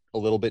apart a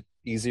little bit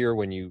easier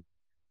when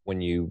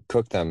you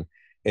cook them,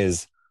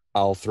 is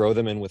I'll throw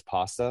them in with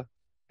pasta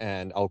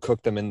and I'll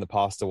cook them in the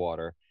pasta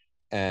water,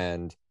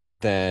 and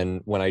then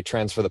when I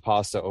transfer the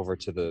pasta over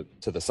to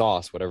the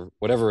sauce,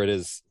 whatever it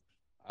is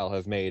I'll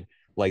have made,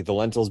 like the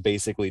lentils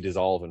basically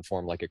dissolve and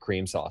form like a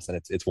cream sauce, and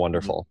it's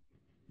wonderful.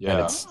 And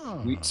Yeah. it's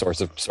sweet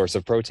source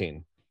of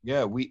protein.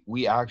 Yeah,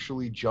 we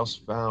actually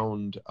just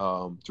found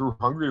through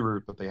Hungry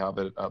Root, but they have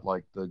it at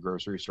like the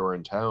grocery store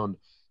in town.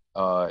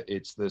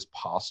 It's this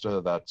pasta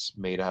that's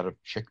made out of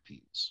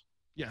chickpeas.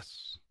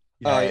 Yes.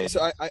 And-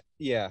 So I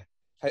yeah.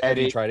 Have and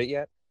you it- tried it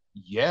yet?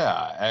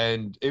 Yeah,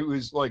 and it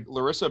was like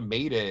Larissa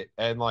made it,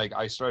 and like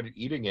I started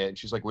eating it, and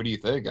she's like, "What do you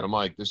think?" And I'm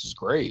like, "This is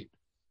great.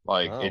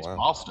 Like Oh, it's wow.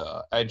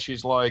 pasta." And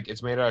she's like,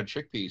 "It's made out of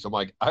chickpeas." I'm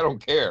like, "I don't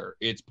care.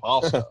 It's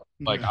pasta.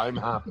 Like I'm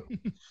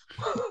happy."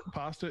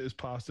 Pasta is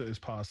pasta is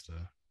pasta.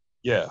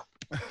 Yeah,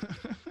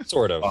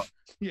 Sort of.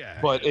 Yeah.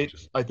 but yeah,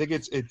 I think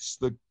it's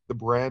the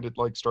brand. It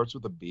like starts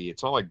with a B.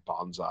 It's not like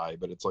Bonsai,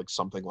 but it's like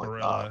something like that.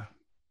 Barilla.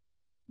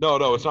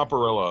 No, it's not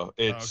Barilla. Oh,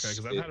 okay, It's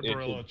because I've had a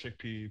Barilla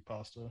chickpea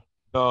pasta.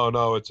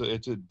 No,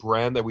 it's a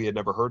brand that we had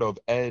never heard of,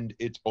 and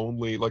it's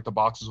only like the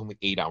box is only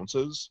 8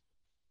 ounces,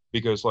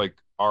 because like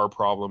our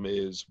problem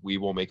is we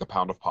will make a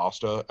pound of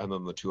pasta and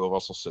then the two of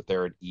us will sit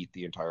there and eat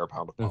the entire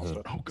pound of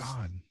pasta. Oh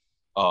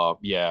God.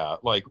 Yeah,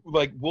 like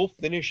we'll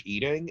finish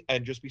eating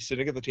and just be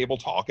sitting at the table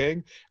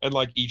talking, and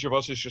like each of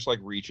us is just like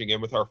reaching in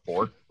with our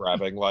fork,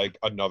 grabbing like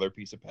another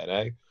piece of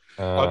penne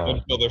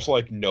until there's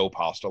like no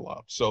pasta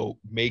left. So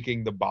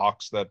making the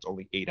box that's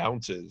only 8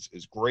 ounces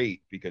is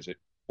great because it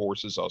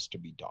forces us to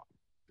be done.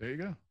 There you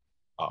go.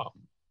 Um,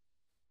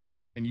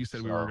 And you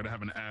said we were going to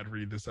have an ad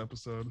read this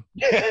episode.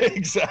 Yeah,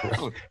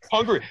 exactly.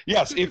 Hungry.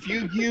 Yes, if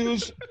you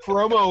use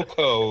promo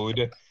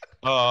code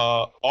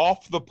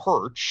off the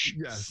perch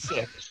Yes.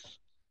 6.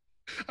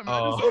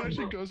 Imagine someone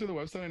actually goes to the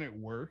website and it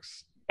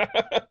works. They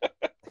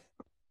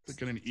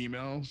get an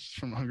email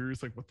from Hungary.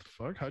 It's like, what the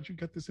fuck? How'd you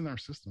get this in our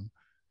system?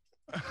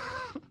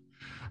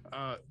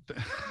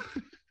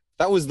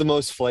 That was the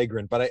most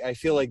flagrant, but I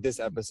feel like this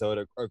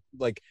episode,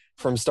 like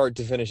from start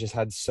to finish, has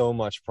had so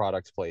much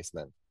product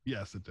placement.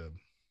 Yes, it did.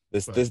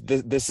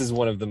 This is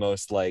one of the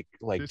most like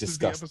This is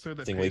the episode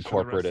that disgustingly pays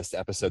for the rest- corporatist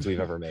episodes we've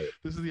ever made.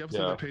 This is the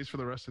episode Yeah. that pays for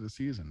the rest of the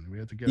season. We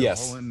had to get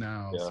Yes. it all in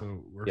now, Yeah.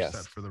 so we're Yes.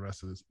 set for the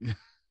rest of this.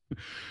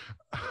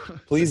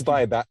 Please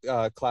Thank you.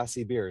 buy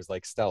classy beers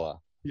like Stella.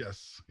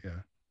 Yes,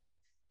 yeah.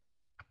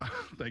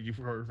 Thank you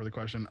for the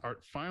question. Our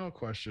final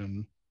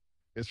question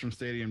is from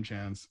Stadium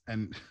Chance,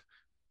 and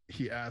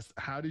he asked,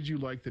 "How did you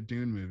like the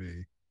Dune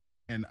movie?"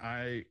 And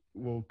I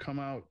will come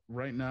out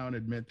right now and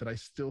admit that I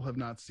still have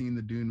not seen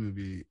the Dune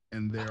movie,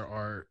 and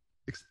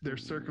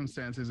there's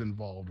circumstances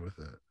involved with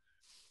it.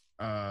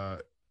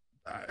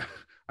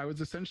 I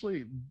was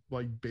essentially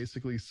like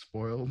basically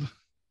spoiled.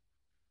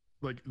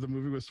 Like the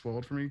movie was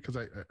spoiled for me because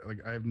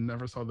I've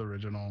never saw the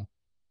original.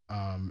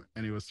 And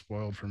it was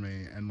spoiled for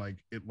me, and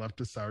like it left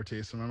a sour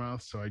taste in my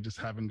mouth, so I just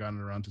haven't gotten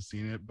around to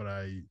seeing it, but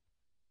I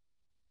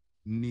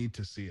need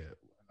to see it.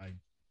 I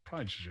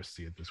probably should just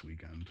see it this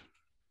weekend.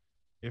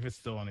 If it's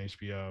still on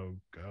HBO,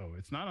 go.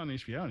 It's not on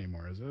HBO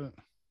anymore, is it?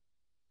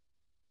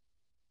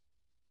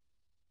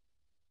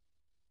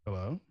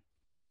 Hello?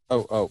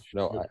 Oh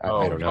no, I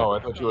don't know. Oh, I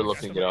thought you were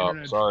looking it up.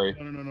 Sorry.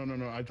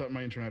 No. I thought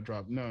my internet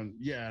dropped. No,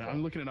 yeah,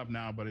 I'm looking it up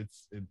now, but it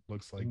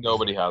looks like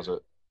Nobody has it.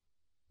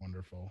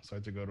 wonderful. So I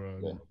had to go to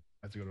Yeah.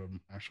 an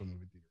actual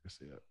movie theater to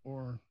see it.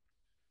 Or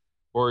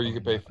Or you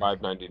could pay nothing.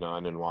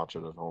 $5.99 and watch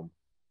it at home.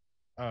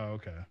 oh,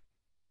 okay.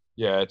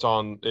 Yeah, it's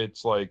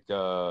like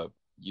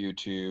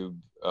YouTube,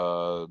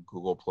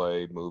 Google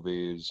Play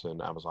Movies,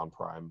 and Amazon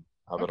Prime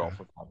have it all Okay.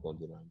 for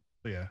 $5.99.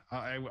 So yeah,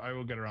 I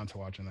will get around to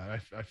watching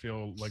that. I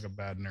feel like a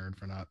bad nerd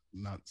for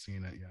not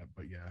seeing it yet,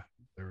 but yeah,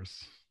 there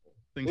was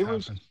things It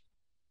was- happen.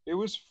 It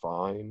was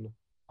fine.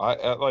 I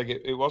like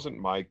it wasn't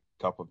my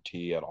cup of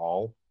tea at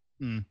all.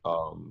 Mm.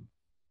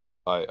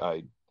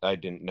 I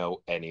didn't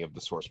know any of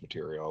the source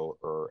material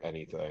or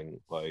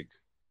anything. Like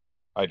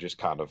I just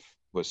kind of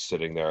was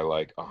sitting there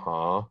like,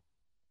 oh,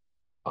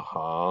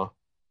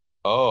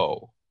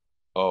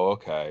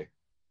 okay.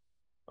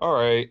 All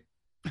right.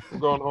 We're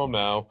going home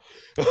now.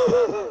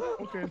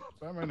 Okay,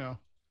 bye right now.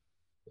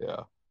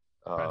 Yeah.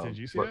 Pat, did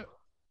you see but-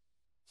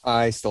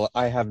 it?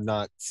 I have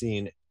not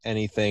seen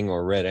anything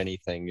or read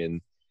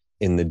anything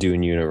in the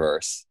Dune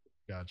universe.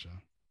 Gotcha.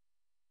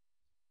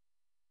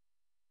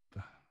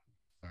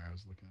 Sorry, I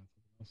was looking at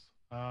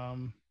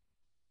something else.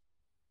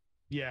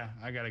 Yeah,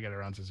 I gotta get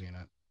around to seeing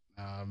it.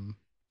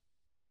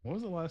 What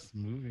was the last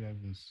movie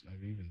I've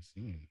even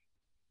seen?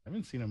 I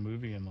haven't seen a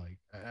movie in like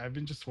I've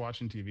been just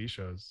watching TV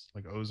shows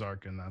like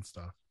Ozark and that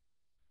stuff.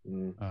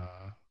 Mm.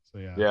 So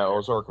yeah, Yeah,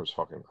 Ozark was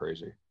fucking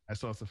crazy. I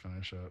still have to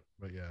finish it,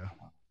 but yeah,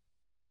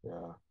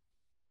 Yeah.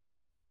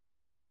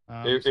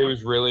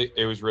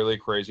 It was really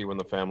crazy when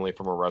the family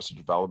from Arrested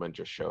Development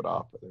just showed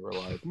up. They were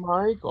like,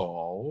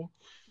 Michael,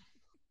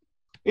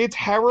 it's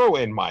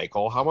heroin,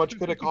 Michael. How much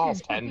could it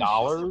cost?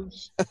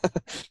 $10?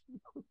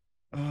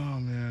 Oh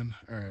man.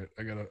 All right.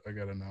 I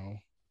gotta know.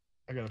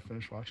 I gotta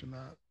finish watching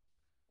that.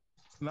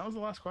 And that was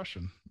the last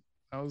question.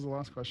 That was the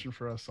last question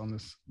for us on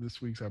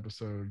this week's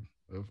episode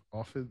of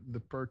Off It the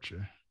Perch.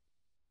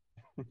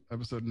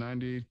 Episode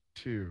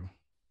 92.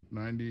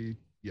 90,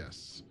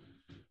 yes.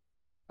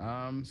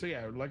 So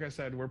yeah, like I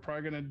said, we're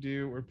probably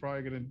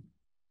gonna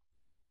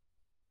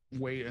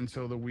wait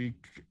until the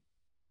week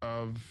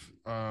of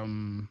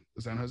the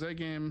San Jose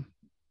game.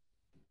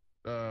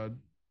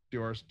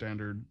 Do our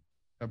standard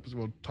episode.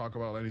 We'll talk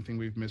about anything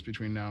we've missed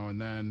between now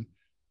and then,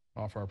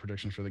 offer our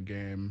predictions for the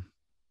game,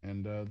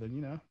 and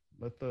then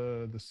let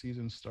the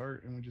season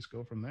start, and we just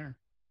go from there.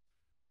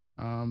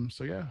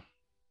 So yeah,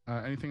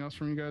 anything else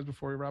from you guys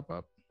before we wrap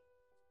up?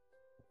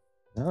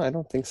 No, I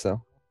don't think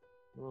so.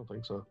 I don't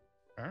think so.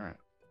 All right,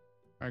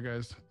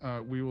 guys.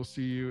 We will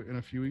see you in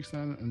a few weeks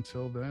then.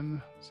 Until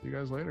then, see you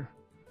guys later.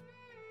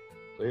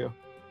 See ya.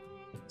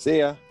 See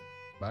ya.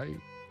 Bye.